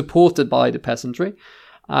 supported by the peasantry,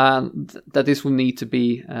 and that this will need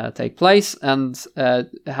to take place and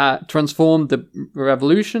transform the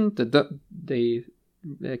revolution, the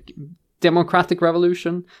democratic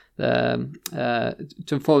revolution,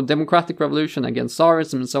 to form a democratic revolution against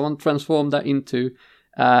Tsarism and so on, transform that into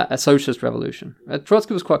a socialist revolution.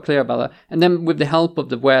 Trotsky was quite clear about that. And then with the help of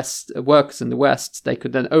the West, workers in the West, they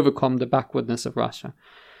could then overcome the backwardness of Russia.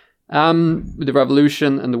 With the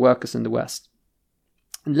revolution and the workers in the West.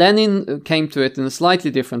 Lenin came to it in a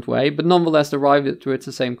slightly different way, but nonetheless arrived to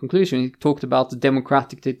the same conclusion. He talked about the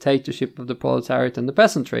democratic dictatorship of the proletariat and the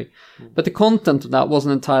peasantry. But the content of that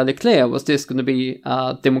wasn't entirely clear. Was this going to be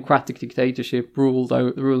a democratic dictatorship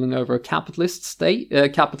ruling over a capitalist state,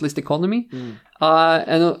 capitalist economy?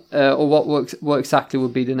 Or what exactly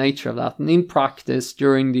would be the nature of that? And in practice,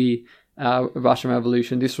 during the Russian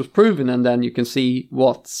Revolution, this was proven, and then you can see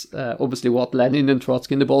obviously what Lenin and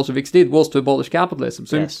Trotsky and the Bolsheviks did was to abolish capitalism.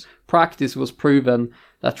 So yes. In practice, it was proven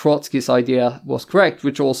that Trotsky's idea was correct,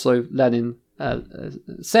 which also Lenin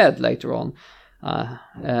said later on.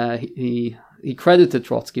 He credited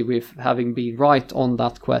Trotsky with having been right on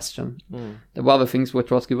that question. There were other things where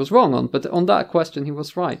Trotsky was wrong on, but on that question he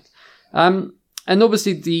was right. And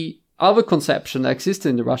obviously the other conception that existed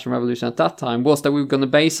in the Russian Revolution at that time was that we were going to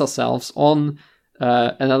base ourselves on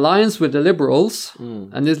an alliance with the liberals,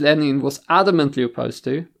 and this Lenin was adamantly opposed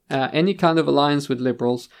to, any kind of alliance with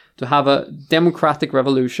liberals, to have a democratic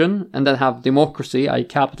revolution and then have democracy, i.e.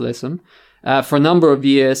 capitalism, for a number of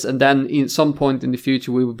years, and then in some point in the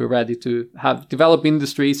future we would be ready to develop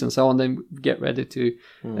industries and so on, then get ready to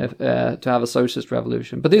have a socialist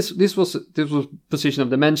revolution. But this was position of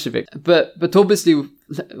the Mensheviks. But obviously,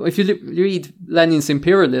 if you read Lenin's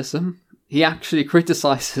Imperialism, he actually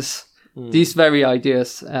criticizes these very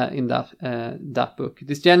ideas in that book.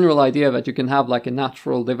 This general idea that you can have like a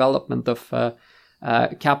natural development of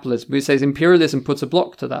capitalism. He says imperialism puts a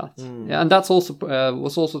block to that, and that's also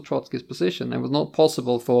was also Trotsky's position. It was not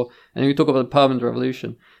possible for, and we talk about the permanent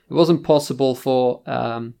revolution. It wasn't possible for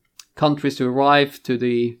countries to arrive to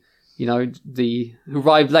who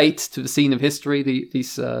arrived late to the scene of history.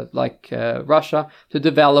 These like Russia, to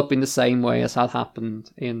develop in the same way as had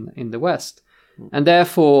happened in the West. And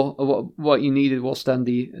therefore, what you needed was then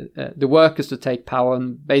the workers to take power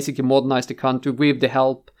and basically modernize the country with the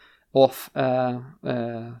help of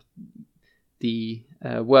the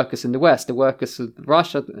workers in the West, the workers of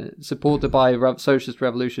Russia, supported by a socialist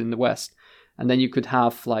revolution in the West, and then you could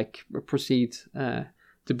have proceed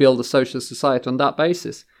to build a socialist society on that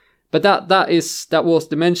basis. But that was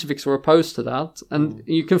the Mensheviks were opposed to that, and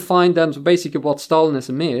you can find them. So basically, what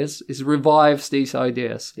Stalinism is revives these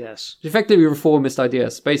ideas. Yes, effectively reformist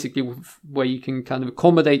ideas, basically where you can kind of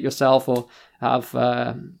accommodate yourself or have.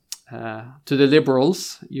 To the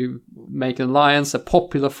liberals, you make an alliance, a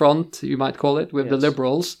popular front, you might call it, with the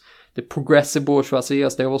liberals, the progressive bourgeoisie,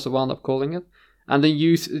 as they also wound up calling it, and then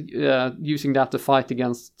using that to fight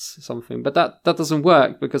against something. But that doesn't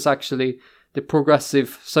work, because actually the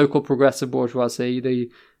so-called progressive bourgeoisie, the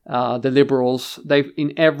liberals,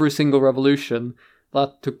 in every single revolution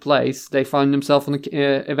that took place, they found themselves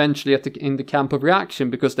eventually in the camp of reaction,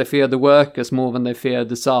 because they fear the workers more than they fear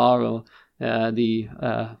the Tsar or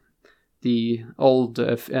the old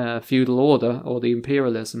feudal order or the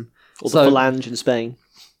imperialism. Or the Phalange in Spain.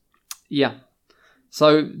 Yeah.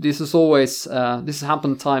 So this has always, this has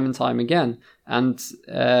happened time and time again. And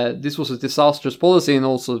this was a disastrous policy, and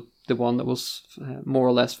also the one that was more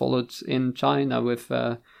or less followed in China with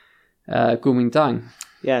Kuomintang.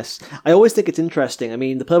 Yes. I always think it's interesting. I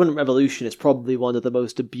mean, the permanent revolution is probably one of the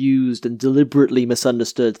most abused and deliberately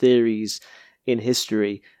misunderstood theories in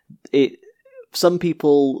history. Some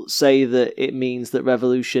people say that it means that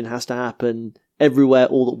revolution has to happen everywhere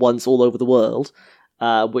all at once, all over the world,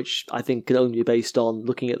 which I think can only be based on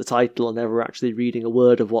looking at the title and never actually reading a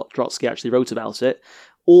word of what Trotsky actually wrote about it.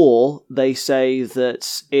 Or they say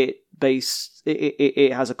that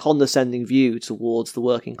it has a condescending view towards the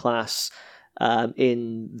working class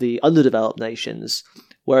in the underdeveloped nations,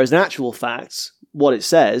 Whereas in actual fact, what it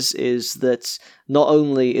says is that not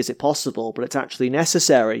only is it possible, but it's actually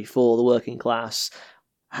necessary for the working class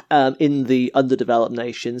in the underdeveloped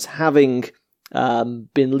nations, having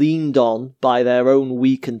been leaned on by their own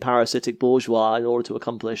weak and parasitic bourgeois in order to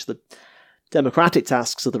accomplish the democratic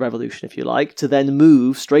tasks of the revolution, if you like, to then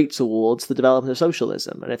move straight towards the development of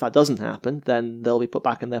socialism. And if that doesn't happen, then they'll be put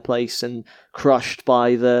back in their place and crushed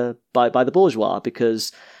by the bourgeois,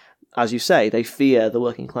 because, as you say, they fear the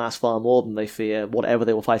working class far more than they fear whatever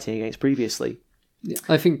they were fighting against previously. Yeah,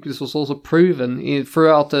 I think this was also proven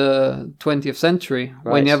throughout the 20th century.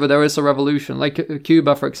 Right. Whenever there is a revolution, like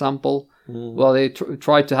Cuba, for example, well, they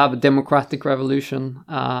tried to have a democratic revolution.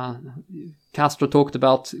 Castro talked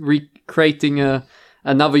about recreating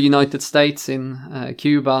another United States in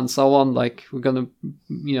Cuba and so on. Like, we're going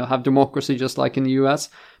to, have democracy just like in the US.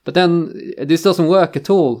 But then this doesn't work at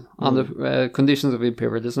all under conditions of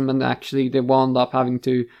imperialism, and actually they wound up having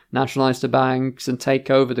to nationalize the banks and take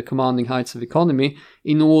over the commanding heights of the economy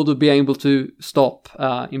in order to be able to stop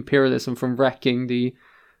imperialism from wrecking the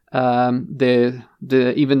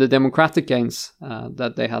even the democratic gains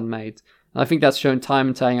that they had made. And I think that's shown time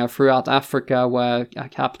and time throughout Africa, where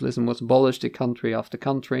capitalism was abolished in country after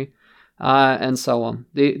country, and so on.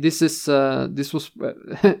 This was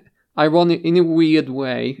ironic in a weird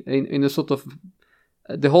way, in a sort of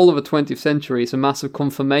the whole of the 20th century is a massive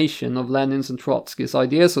confirmation of Lenin's and Trotsky's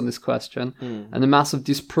ideas on this question, and a massive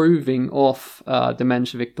disproving of the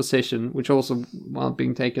Menshevik position, which also wound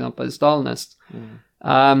being taken up by the Stalinists.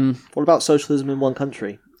 What about socialism in one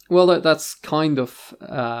country? Well, that's kind of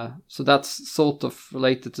so that's sort of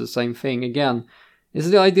related to the same thing again. Is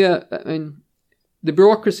the idea? I mean, the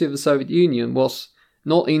bureaucracy of the Soviet Union was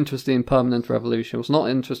not interested in permanent revolution, was not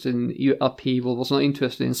interested in upheaval, was not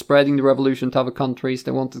interested in spreading the revolution to other countries.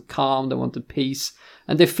 They wanted calm, they wanted peace,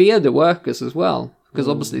 and they feared the workers as well, because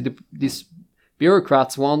obviously these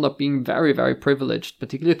bureaucrats wound up being very, very privileged,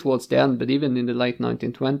 particularly towards the end, but even in the late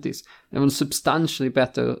 1920s. They wanted substantially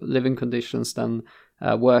better living conditions than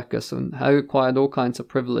workers, and had acquired all kinds of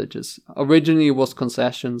privileges. Originally it was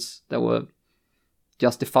concessions that were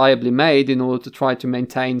justifiably made in order to try to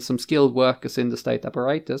maintain some skilled workers in the state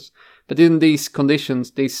apparatus. But in these conditions,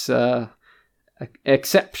 these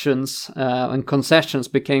exceptions and concessions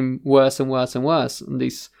became worse and worse and worse. And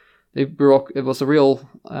it was a real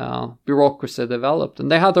bureaucracy developed. And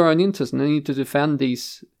they had their own interests, and they needed to defend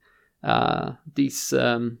these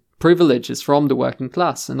privileges from the working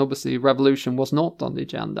class. And obviously revolution was not on the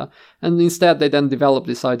agenda. And instead they then developed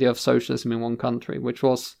this idea of socialism in one country, which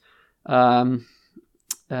was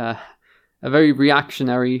a very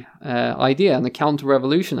reactionary idea and a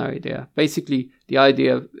counter-revolutionary idea. Basically, the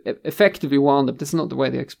idea effectively wound up, this is not the way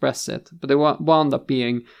they express it, but they wound up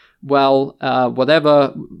being, well,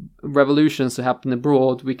 whatever revolutions that happen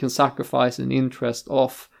abroad, we can sacrifice in the interest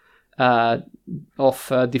of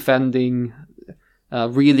defending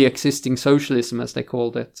really existing socialism, as they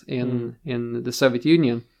called it, in the Soviet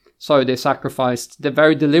Union. So they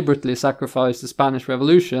very deliberately sacrificed the Spanish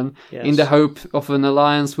Revolution in the hope of an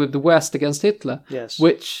alliance with the West against Hitler,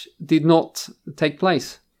 which did not take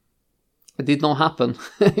place. It did not happen.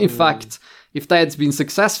 In fact, if they had been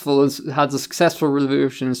successful and had a successful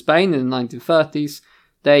revolution in Spain in the 1930s,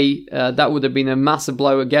 that would have been a massive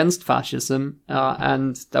blow against fascism,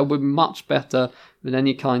 and that would be much better than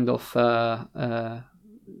any kind of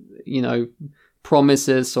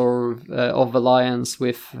promises or of alliance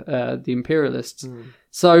with the imperialists.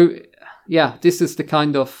 So, this is the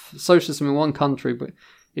kind of socialism in one country, but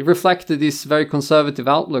it reflected this very conservative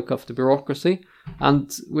outlook of the bureaucracy,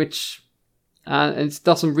 and which it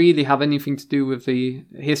doesn't really have anything to do with the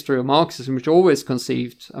history of Marxism, which always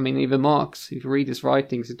conceived, I mean, even Marx, if you read his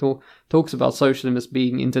writings, he talks about socialism as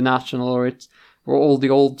being international, or all the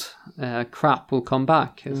old crap will come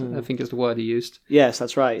back, I think is the word he used. Yes,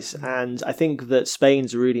 that's right. And I think that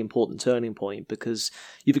Spain's a really important turning point, because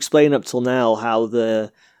you've explained up till now how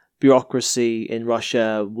the bureaucracy in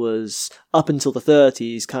Russia was, up until the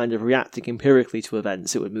 30s, kind of reacting empirically to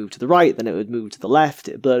events. It would move to the right, then it would move to the left,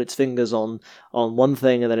 it burned its fingers on one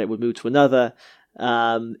thing, and then it would move to another.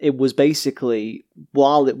 It was basically,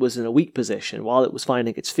 while it was in a weak position, while it was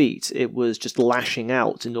finding its feet, it was just lashing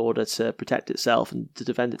out in order to protect itself and to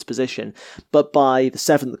defend its position. But by the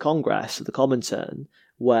 7th Congress of the Comintern,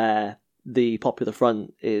 where the Popular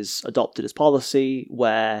Front is adopted as policy,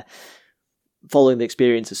 where, following the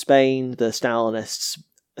experience of Spain, the Stalinists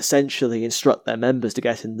essentially instruct their members to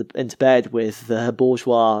get into bed with the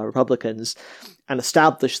bourgeois Republicans and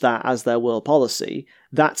establish that as their world policy,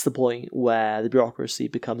 that's the point where the bureaucracy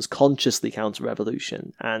becomes consciously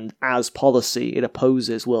counter-revolution, and as policy it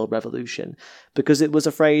opposes world revolution because it was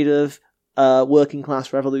afraid of working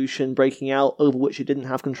class revolution breaking out over which it didn't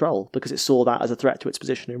have control, because it saw that as a threat to its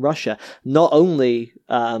position in Russia, not only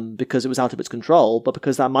because it was out of its control, but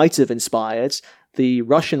because that might have inspired the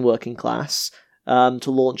Russian working class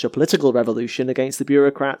to launch a political revolution against the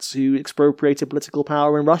bureaucrats who expropriated political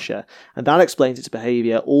power in Russia. And that explains its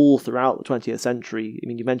behaviour all throughout the 20th century. I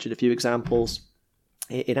mean, you mentioned a few examples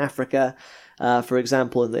in Africa, for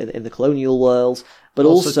example, in the colonial world, but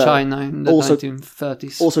also China in the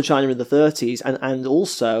 1930s. Also China in the 30s, and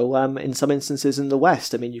also in some instances in the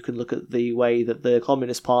West. I mean, you can look at the way that the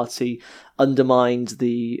Communist Party undermined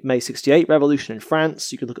the May 68 revolution in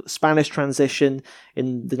France. You can look at the Spanish transition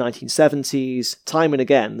in the 1970s. Time and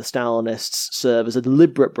again, the Stalinists serve as a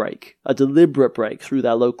deliberate break through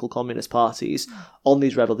their local communist parties on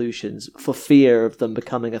these revolutions for fear of them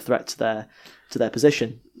becoming a threat to their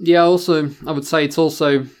position. Yeah, also, I would say it's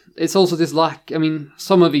also this lack. I mean,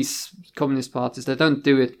 some of these communist parties, they don't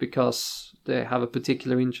do it because they have a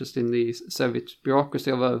particular interest in the Soviet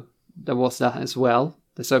bureaucracy, although there was that as well.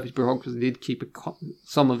 The Soviet bureaucracy did keep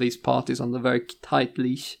some of these parties on the very tight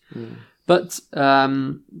leash. But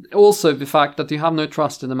also the fact that you have no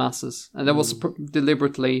trust in the masses. And there was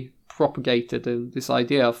deliberately propagated this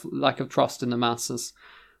idea of lack of trust in the masses,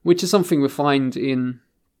 which is something we find in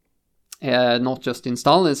not just in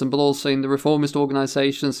Stalinism, but also in the reformist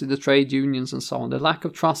organizations, in the trade unions and so on. The lack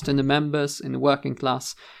of trust in the members, in the working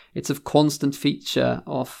class, it's a constant feature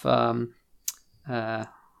of the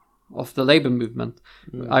labor movement,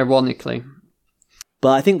 ironically.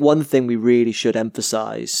 But I think one thing we really should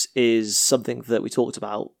emphasize is something that we talked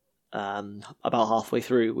about halfway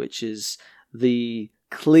through, which is the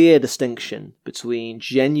clear distinction between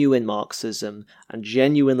genuine Marxism and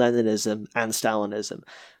genuine Leninism and Stalinism.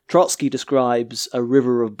 Trotsky describes a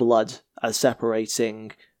river of blood as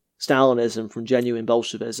separating Stalinism from genuine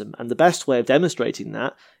Bolshevism, and the best way of demonstrating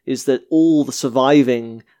that is that all the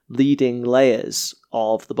surviving leading layers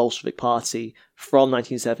of the Bolshevik Party from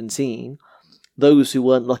 1917, those who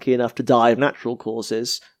weren't lucky enough to die of natural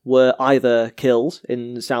causes, were either killed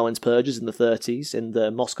in Stalin's purges in the 30s, in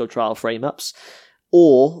the Moscow trial frame-ups,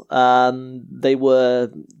 or they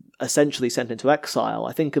were essentially sent into exile.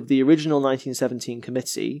 I think of the original 1917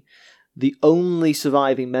 committee, the only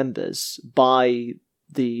surviving members by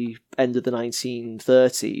the end of the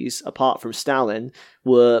 1930s, apart from Stalin,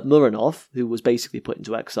 were Muranov, who was basically put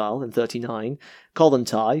into exile in 1939,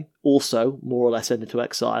 Kollontai, also more or less sent into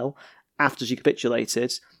exile after she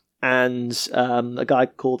capitulated, and a guy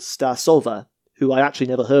called Stasova, who I actually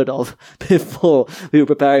never heard of before we were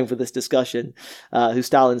preparing for this discussion, who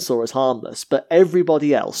Stalin saw as harmless. But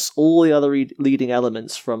everybody else, all the other leading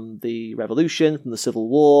elements from the revolution, from the Civil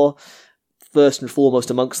War, first and foremost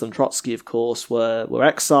amongst them Trotsky, of course, were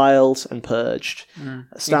exiled and purged.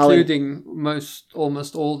 Stalin, including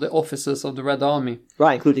almost all the officers of the Red Army.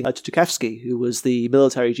 Right, including Tukhevsky, who was the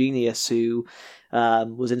military genius who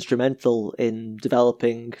was instrumental in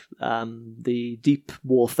developing the deep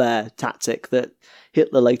warfare tactic that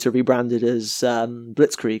Hitler later rebranded as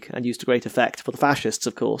Blitzkrieg and used to great effect for the fascists,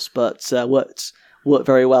 of course, but worked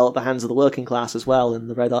very well at the hands of the working class as well in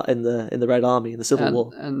the Red Army in the Civil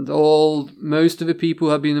War. And most of the people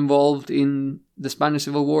have been involved in the Spanish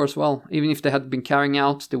Civil War as well. Even if they had been carrying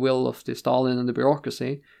out the will of the Stalin and the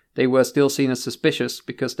bureaucracy, they were still seen as suspicious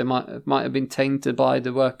because they might have been tainted by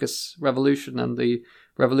the workers' revolution and the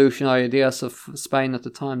revolutionary ideas of Spain at the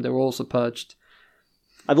time. They were also purged.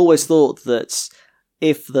 I've always thought that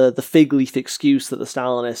if the fig leaf excuse that the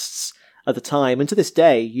Stalinists at the time, and to this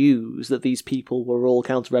day, use that these people were all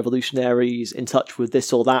counter-revolutionaries in touch with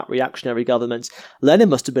this or that reactionary government, Lenin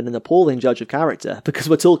must have been an appalling judge of character, because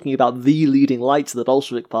we're talking about the leading light to the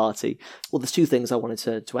Bolshevik Party. Well, there's two things I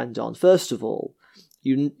wanted to end on. First of all,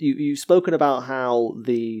 You've spoken about how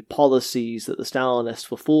the policies that the Stalinists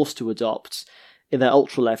were forced to adopt in their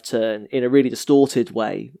ultra-left turn in a really distorted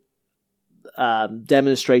way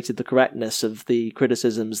demonstrated the correctness of the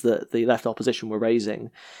criticisms that the left opposition were raising.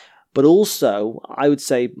 But also, I would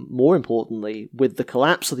say more importantly, with the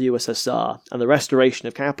collapse of the USSR and the restoration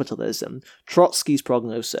of capitalism, Trotsky's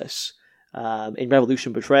prognosis in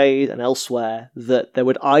Revolution Betrayed and elsewhere that there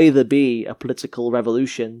would either be a political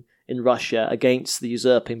revolution in Russia against the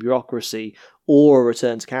usurping bureaucracy or a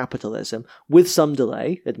return to capitalism, with some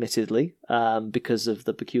delay, admittedly, because of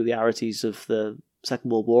the peculiarities of the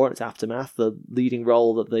Second World War and its aftermath, the leading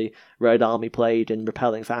role that the Red Army played in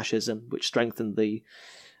repelling fascism, which strengthened the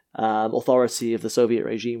authority of the Soviet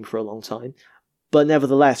regime for a long time. But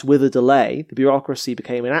nevertheless, with a delay, the bureaucracy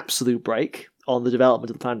became an absolute brake on the development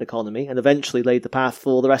of the planned economy and eventually laid the path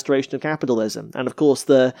for the restoration of capitalism. And of course,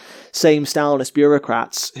 the same Stalinist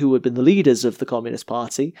bureaucrats who had been the leaders of the Communist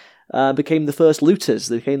Party became the first looters,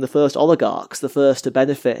 they became the first oligarchs, the first to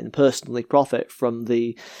benefit and personally profit from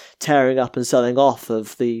the tearing up and selling off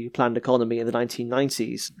of the planned economy in the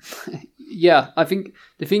 1990s. Yeah, I think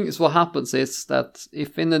the thing is what happens is that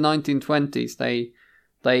if in the 1920s they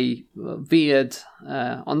veered,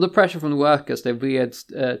 under pressure from the workers, they veered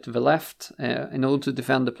to the left in order to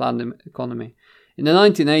defend the planned economy. In the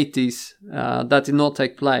 1980s, that did not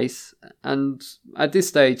take place, and at this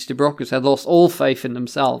stage, the bureaucrats had lost all faith in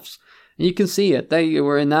themselves. And you can see it. They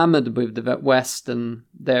were enamored with the West, and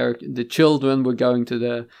the children were going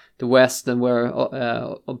to the West and were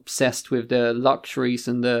obsessed with the luxuries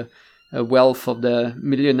and the wealth of the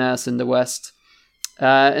millionaires in the West.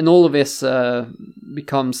 And all of this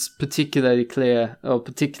becomes particularly clear or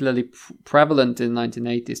particularly prevalent in the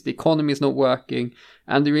 1980s. The economy is not working,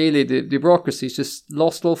 and the bureaucracy just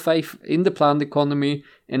lost all faith in the planned economy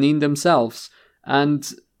and in themselves.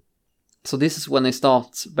 And so this is when they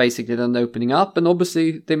start basically then opening up, and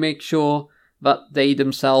obviously they make sure that they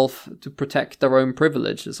themselves to protect their own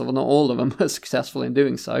privileges. So not all of them were successful in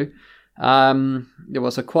doing so. There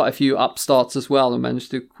was quite a few upstarts as well who managed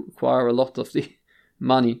to acquire a lot of the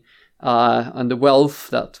money and the wealth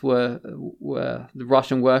that were the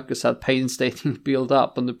Russian workers had painstakingly built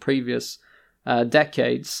up in the previous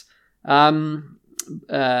decades, which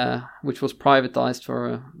was privatized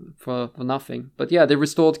for nothing. But yeah, they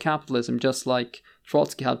restored capitalism just like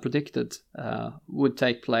Trotsky had predicted would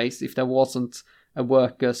take place if there wasn't a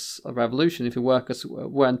workers' revolution, if the workers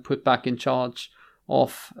weren't put back in charge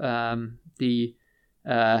of the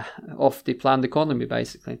planned economy,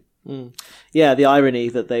 basically. Yeah, the irony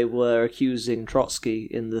that they were accusing Trotsky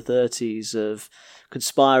in the 30s of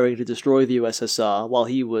conspiring to destroy the USSR while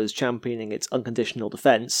he was championing its unconditional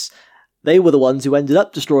defense. They were the ones who ended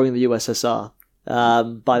up destroying the USSR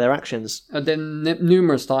by their actions. And then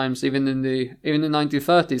numerous times, even in the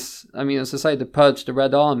 1930s, I mean, as I say, they purged the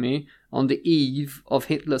Red Army on the eve of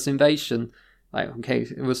Hitler's invasion. Okay,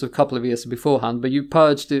 it was a couple of years beforehand, but you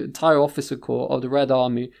purged the entire officer corps of the Red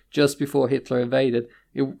Army just before Hitler invaded.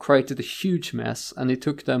 It created a huge mess, and it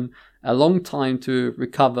took them a long time to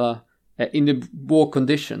recover in the war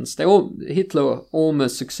conditions. Hitler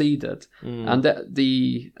almost succeeded, and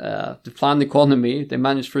the planned economy, they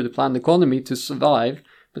managed through the planned economy to survive.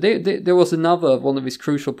 But there was another one of his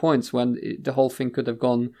crucial points when the whole thing could have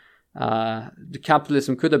gone. The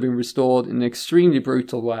capitalism could have been restored in an extremely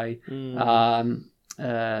brutal way,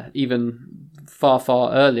 even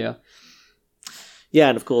far earlier. Yeah,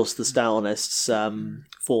 and of course the Stalinists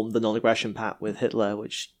formed the non-aggression pact with Hitler,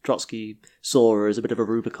 which Trotsky saw as a bit of a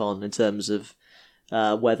Rubicon in terms of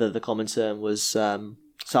whether the Comintern was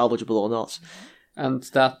salvageable or not. And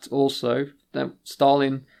that also,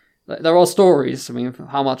 Stalin, there are stories, I mean,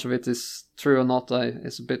 how much of it is true or not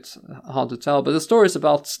is a bit hard to tell, but the stories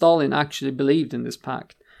about Stalin actually believed in this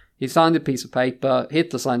pact. He signed a piece of paper,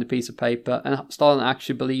 Hitler signed a piece of paper, and Stalin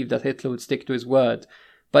actually believed that Hitler would stick to his word.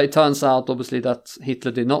 But it turns out, obviously, that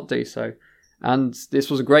Hitler did not do so. And this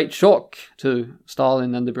was a great shock to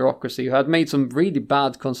Stalin and the bureaucracy, who had made some really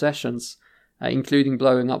bad concessions, including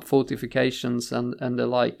blowing up fortifications and the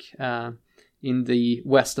like in the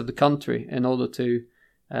west of the country in order to,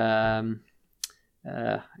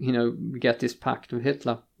 get this pact with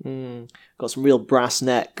Hitler. Got some real brass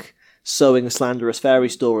neck, sowing slanderous fairy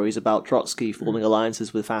stories about Trotsky forming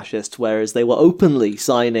alliances with fascists, whereas they were openly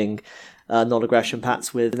signing non-aggression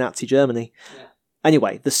pacts with Nazi Germany. Yeah.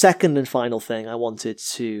 Anyway, the second and final thing I wanted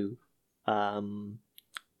to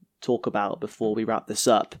talk about before we wrap this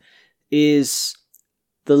up is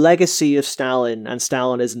the legacy of Stalin and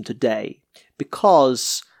Stalinism today,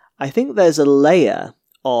 because I think there's a layer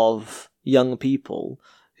of young people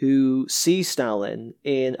who see Stalin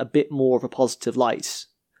in a bit more of a positive light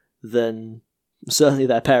than certainly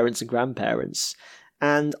their parents and grandparents.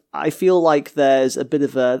 And I feel like there's a bit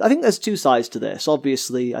of I think there's two sides to this.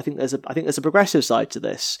 Obviously, I think there's a progressive side to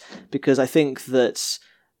this, because I think that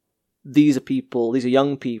these are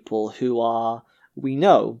young people who are, we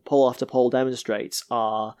know, poll after poll demonstrates,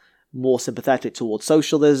 are more sympathetic towards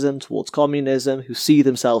socialism, towards communism, who see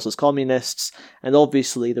themselves as communists. And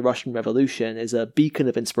obviously the Russian Revolution is a beacon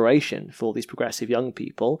of inspiration for these progressive young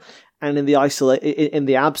people. And in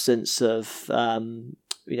the absence of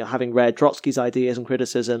having read Trotsky's ideas and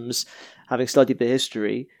criticisms, having studied the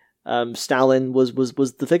history, Stalin was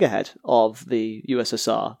the figurehead of the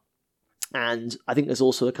USSR. And I think there's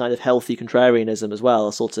also a kind of healthy contrarianism as well,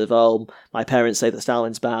 a sort of, oh, my parents say that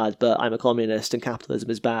Stalin's bad, but I'm a communist and capitalism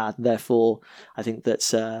is bad, and therefore I think that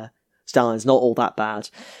Stalin's not all that bad.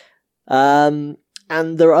 And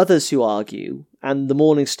there are others who argue, and the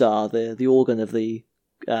Morning Star, the organ of the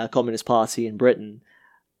Communist Party in Britain,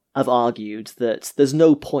 have argued that there's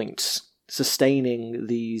no point sustaining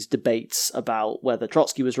these debates about whether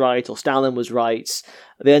Trotsky was right or Stalin was right.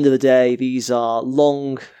 At the end of the day, these are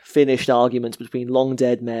long finished arguments between long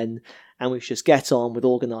dead men, and we should just get on with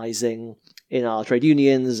organising in our trade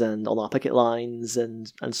unions and on our picket lines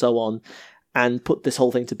and so on, and put this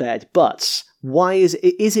whole thing to bed. But why is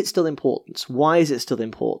it still important? Why is it still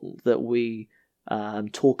important that we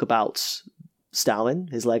talk about Stalin,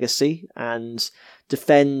 his legacy, and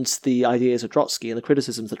defend the ideas of Trotsky and the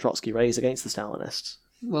criticisms that Trotsky raised against the Stalinists?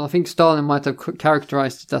 Well, I think Stalin might have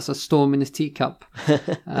characterized it as a storm in his teacup.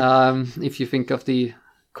 If you think of the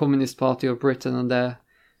Communist Party of Britain, and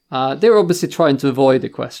they're obviously trying to avoid the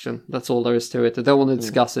question. That's all there is to it. They don't want to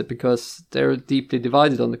discuss it because they're deeply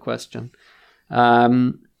divided on the question.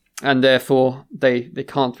 And therefore, they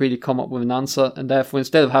can't really come up with an answer. And therefore,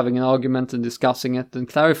 instead of having an argument and discussing it and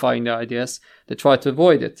clarifying their ideas, they try to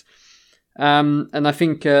avoid it. And I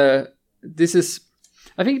think for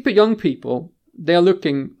young people, they are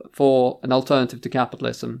looking for an alternative to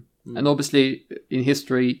capitalism. And obviously, in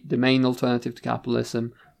history, the main alternative to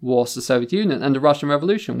capitalism was the Soviet Union and the Russian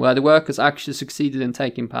Revolution, where the workers actually succeeded in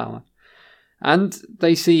taking power. And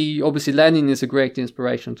they see, obviously, Lenin is a great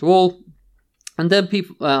inspiration to all. And then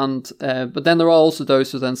but then there are also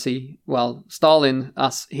those who then see, well, Stalin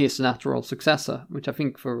as his natural successor, which I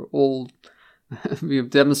think for all we have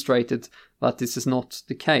demonstrated that this is not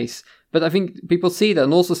the case. But I think people see that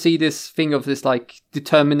and also see this thing of this like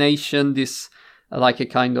determination, this like a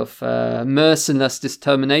kind of merciless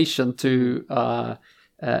determination to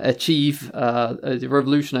achieve the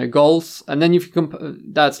revolutionary goals. And then if you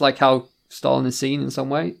that's like how Stalin is seen in some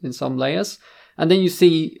way, in some layers. And then you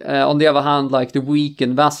see, on the other hand, like the weak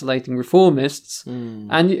and vacillating reformists,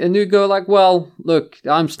 and you go like, well, look,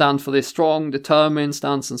 I'm stand for this strong, determined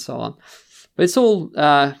stance and so on. But it's all,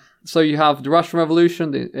 so you have the Russian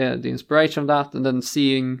Revolution, the inspiration of that, and then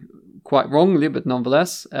seeing quite wrongly, but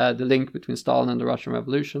nonetheless, the link between Stalin and the Russian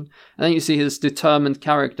Revolution. And then you see his determined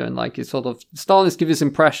character, and like his sort of, Stalin gives this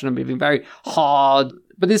impression of being very hard,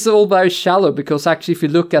 but it's all very shallow, because actually if you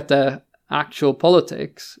look at the actual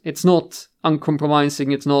politics, it's not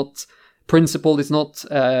uncompromising, it's not principled, it's not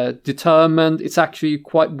determined, it's actually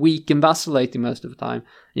quite weak and vacillating most of the time.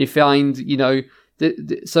 You find,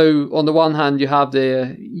 so on the one hand you have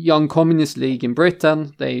the Young Communist League in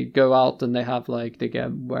Britain, they go out and they have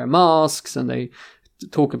wear masks and they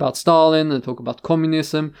talk about Stalin and talk about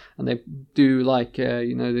communism, and they do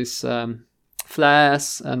this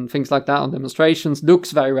flares and things like that on demonstrations,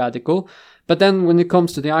 looks very radical. But then when it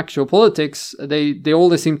comes to the actual politics, they all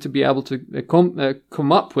they seem to be able to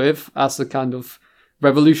come up with as a kind of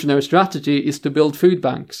revolutionary strategy is to build food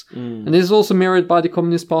banks. And this is also mirrored by the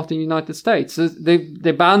Communist Party in the United States. So they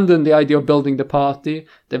abandoned the idea of building the party.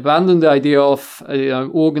 They abandoned the idea of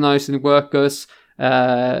organizing workers in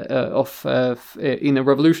a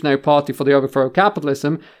revolutionary party for the overthrow of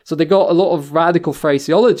capitalism. So they got a lot of radical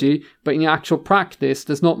phraseology, but in actual practice,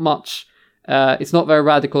 there's not much. It's not very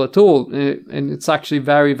radical at all, and it's actually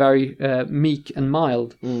very, very meek and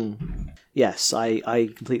mild. Yes, I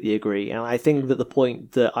completely agree. And I think that the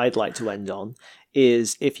point that I'd like to end on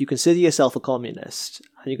is, if you consider yourself a communist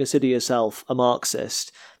and you consider yourself a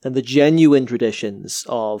Marxist, then the genuine traditions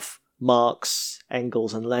of Marx,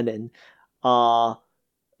 Engels and Lenin are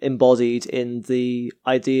embodied in the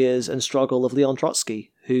ideas and struggle of Leon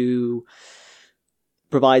Trotsky, who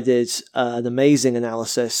provided an amazing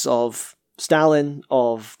analysis of Stalin,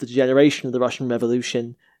 of the degeneration of the Russian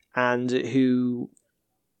Revolution, and who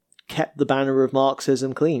kept the banner of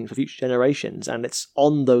Marxism clean for future generations. And it's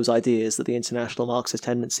on those ideas that the International Marxist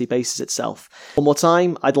Tendency bases itself. One more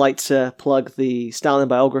time, I'd like to plug the Stalin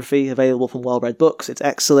biography available from Well Read Books. It's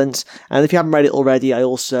excellent. And if you haven't read it already, I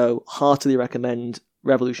also heartily recommend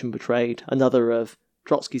Revolution Betrayed, another of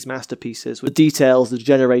Trotsky's masterpieces, with details the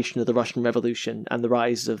degeneration of the Russian Revolution and the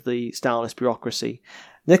rise of the Stalinist bureaucracy.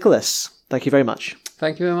 Nicholas, thank you very much.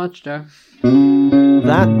 Thank you very much, Joe.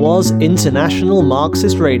 That was International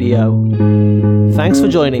Marxist Radio. Thanks for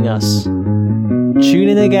joining us. Tune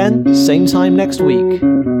in again, same time next week,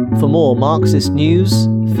 for more Marxist news,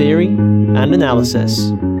 theory, and analysis.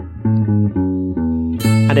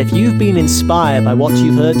 And if you've been inspired by what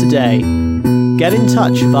you've heard today, Get in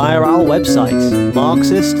touch via our website,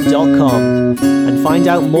 Marxist.com, and find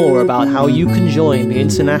out more about how you can join the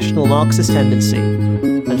international Marxist tendency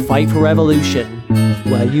and fight for revolution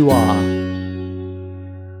where you are.